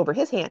 over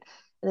his hand,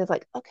 and it's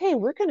like, "Okay,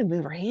 we're gonna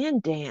move our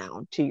hand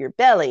down to your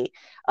belly.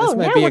 This Oh,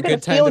 might now be we're a gonna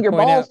good time feel to your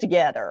point balls out.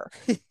 together."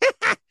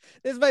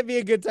 This might be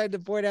a good time to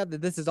point out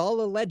that this is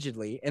all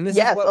allegedly, and this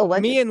Yes, is what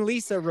allegedly. me and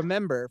Lisa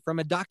remember from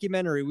a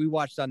documentary we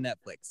watched on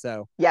Netflix.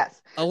 So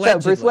Yes.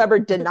 allegedly. So Bruce Weber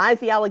denies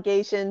the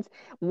allegations.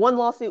 One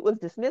lawsuit was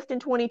dismissed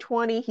in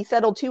 2020. He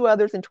settled two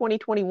others in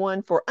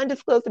 2021 for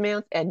undisclosed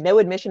amounts and no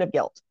admission of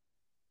guilt.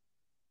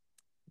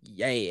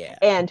 Yeah.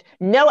 And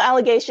no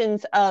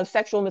allegations of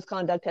sexual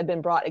misconduct have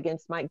been brought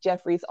against Mike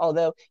Jeffries,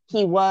 although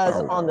he was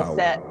on the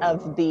set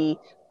of the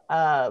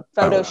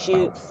photo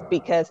shoots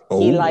because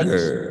he liked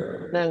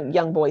the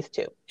young boys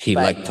too. He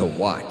But liked to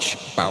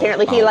watch.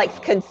 apparently he likes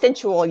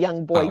consensual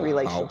young boy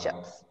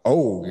relationships.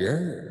 Oh,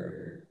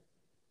 yeah.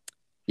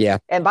 Yeah.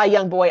 And by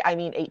young boy, I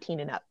mean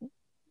 18 and up.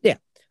 Yeah.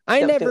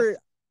 I never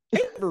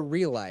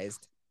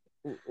realized,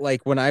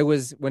 like, when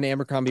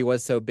Abercrombie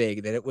was so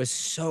big, that it was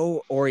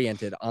so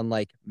oriented on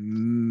like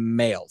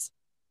males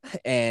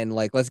and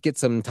like, let's get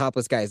some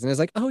topless guys. And it's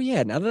like, oh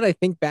yeah, now that I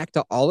think back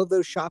to all of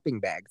those shopping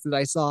bags that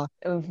I saw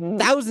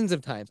thousands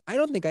of times, I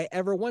don't think I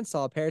ever once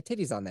saw a pair of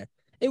titties on there.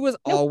 It was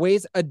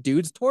always a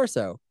dude's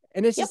torso.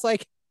 And it's just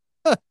like,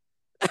 I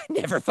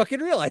never fucking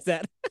realized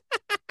that.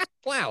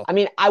 Wow. I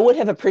mean, I would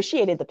have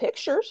appreciated the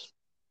pictures,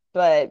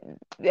 but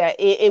yeah,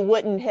 it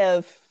wouldn't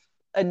have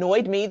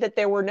annoyed me that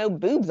there were no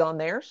boobs on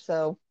there.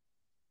 So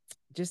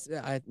just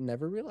I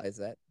never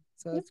realized that.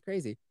 So that's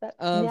crazy.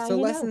 So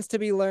lessons to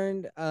be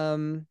learned.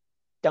 Don't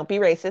be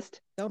racist.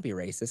 Don't be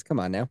racist. Come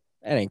on now.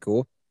 That ain't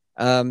cool.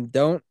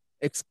 Don't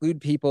exclude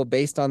people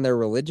based on their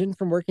religion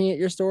from working at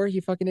your store,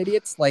 you fucking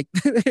idiots. Like,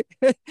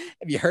 have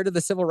you heard of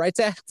the Civil Rights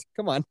Act?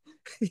 Come on.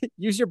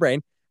 Use your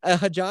brain. A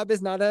hijab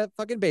is not a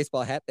fucking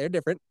baseball hat. They're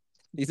different.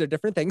 These are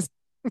different things.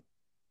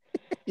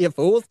 You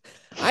fools.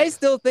 I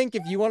still think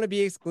if you want to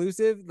be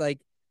exclusive, like,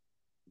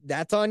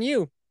 that's on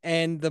you.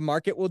 And the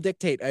market will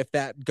dictate if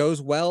that goes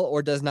well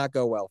or does not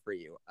go well for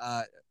you.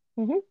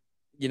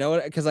 You know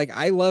what? Because like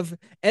I love,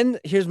 and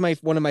here's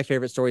one of my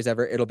favorite stories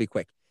ever. It'll be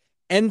quick.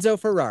 Enzo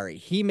Ferrari,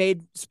 he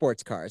made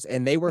sports cars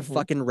and they were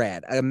fucking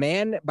rad. A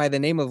man by the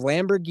name of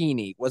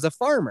Lamborghini was a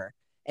farmer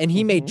and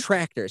he made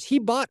tractors. He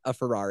bought a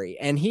Ferrari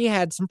and he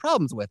had some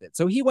problems with it.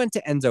 So he went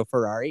to Enzo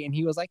Ferrari and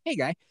he was like, hey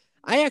guy,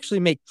 I actually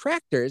make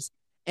tractors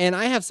and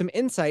I have some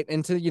insight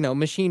into,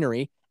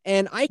 machinery.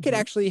 And I could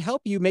actually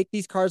help you make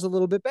these cars a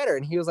little bit better.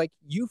 And he was like,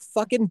 you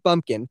fucking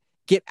bumpkin,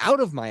 get out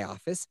of my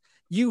office.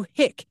 You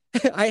hick.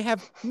 I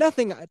have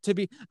nothing to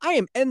be. I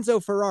am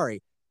Enzo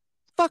Ferrari.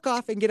 Fuck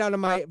off and get out of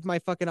my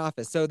fucking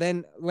office. So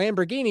then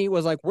Lamborghini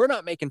was like, we're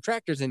not making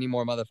tractors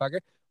anymore,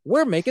 motherfucker.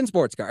 We're making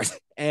sports cars.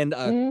 And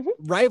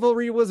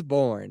rivalry was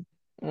born.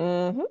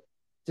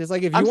 Just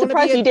like if you I'm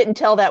surprised you didn't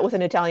tell that with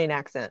an Italian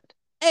accent.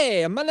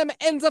 Hey, my name is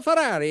Enzo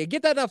Ferrari.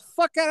 Get the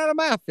fuck out of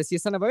my office, you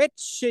son of a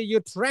bitch.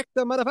 You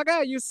tractor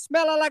motherfucker. You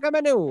smell like a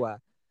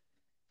manure.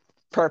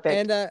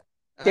 Perfect. And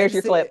there's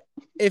your flip.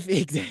 If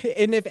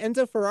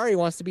Enzo Ferrari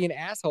wants to be an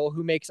asshole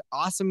who makes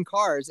awesome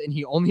cars and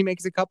he only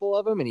makes a couple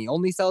of them and he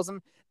only sells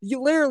them,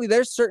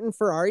 there's certain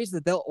Ferraris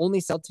that they'll only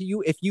sell to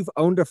you if you've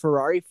owned a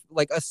Ferrari,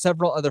 like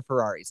several other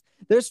Ferraris.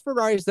 There's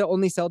Ferraris that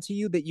only sell to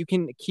you that you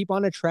can keep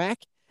on a track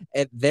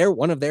at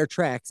one of their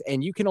tracks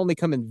and you can only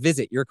come and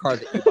visit your car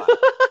that you bought.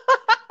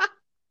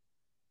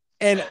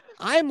 And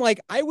I'm like,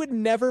 I would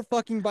never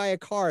fucking buy a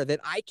car that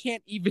I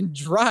can't even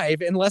drive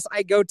unless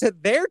I go to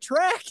their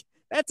track.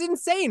 That's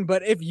insane.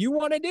 But if you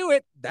want to do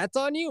it, that's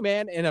on you,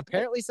 man. And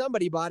apparently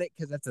somebody bought it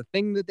because that's a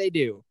thing that they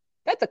do.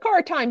 That's a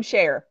car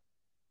timeshare.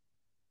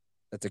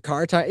 That's a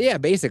car time. Yeah,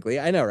 basically.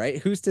 I know, right?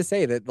 Who's to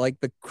say that like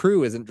the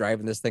crew isn't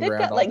driving this thing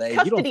around all day? They've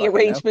got custody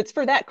arrangements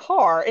for that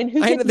car and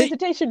who gets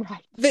visitation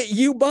rights. That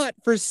you bought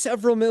for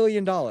several $1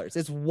 million.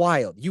 It's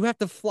wild. You have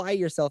to fly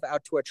yourself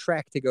out to a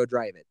track to go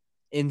drive it.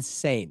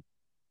 Insane.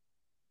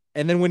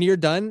 And then when you're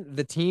done,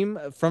 the team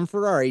from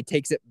Ferrari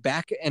takes it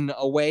back and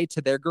away to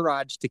their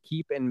garage to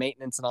keep and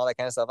maintenance and all that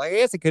kind of stuff. I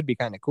guess it could be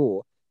kind of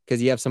cool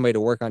because you have somebody to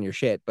work on your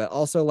shit. But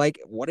also, like,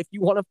 what if you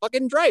want to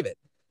fucking drive it?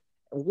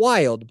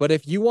 Wild. But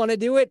if you want to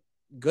do it,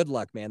 good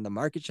luck, man. The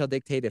market shall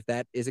dictate if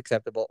that is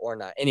acceptable or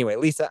not. Anyway,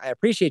 Lisa, I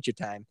appreciate your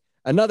time.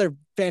 Another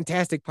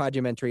fantastic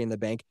podumentary in the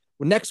bank.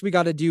 Well, next, we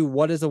got to do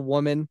What is a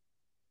Woman?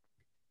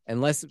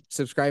 Unless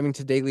subscribing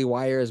to Daily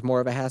Wire is more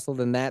of a hassle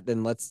than that,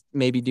 then let's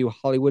maybe do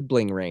Hollywood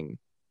Bling Ring.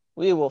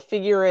 We will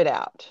figure it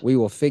out. We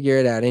will figure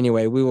it out.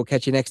 Anyway, we will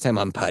catch you next time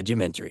on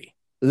Podumentary.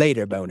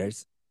 Later,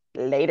 boners.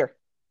 Later.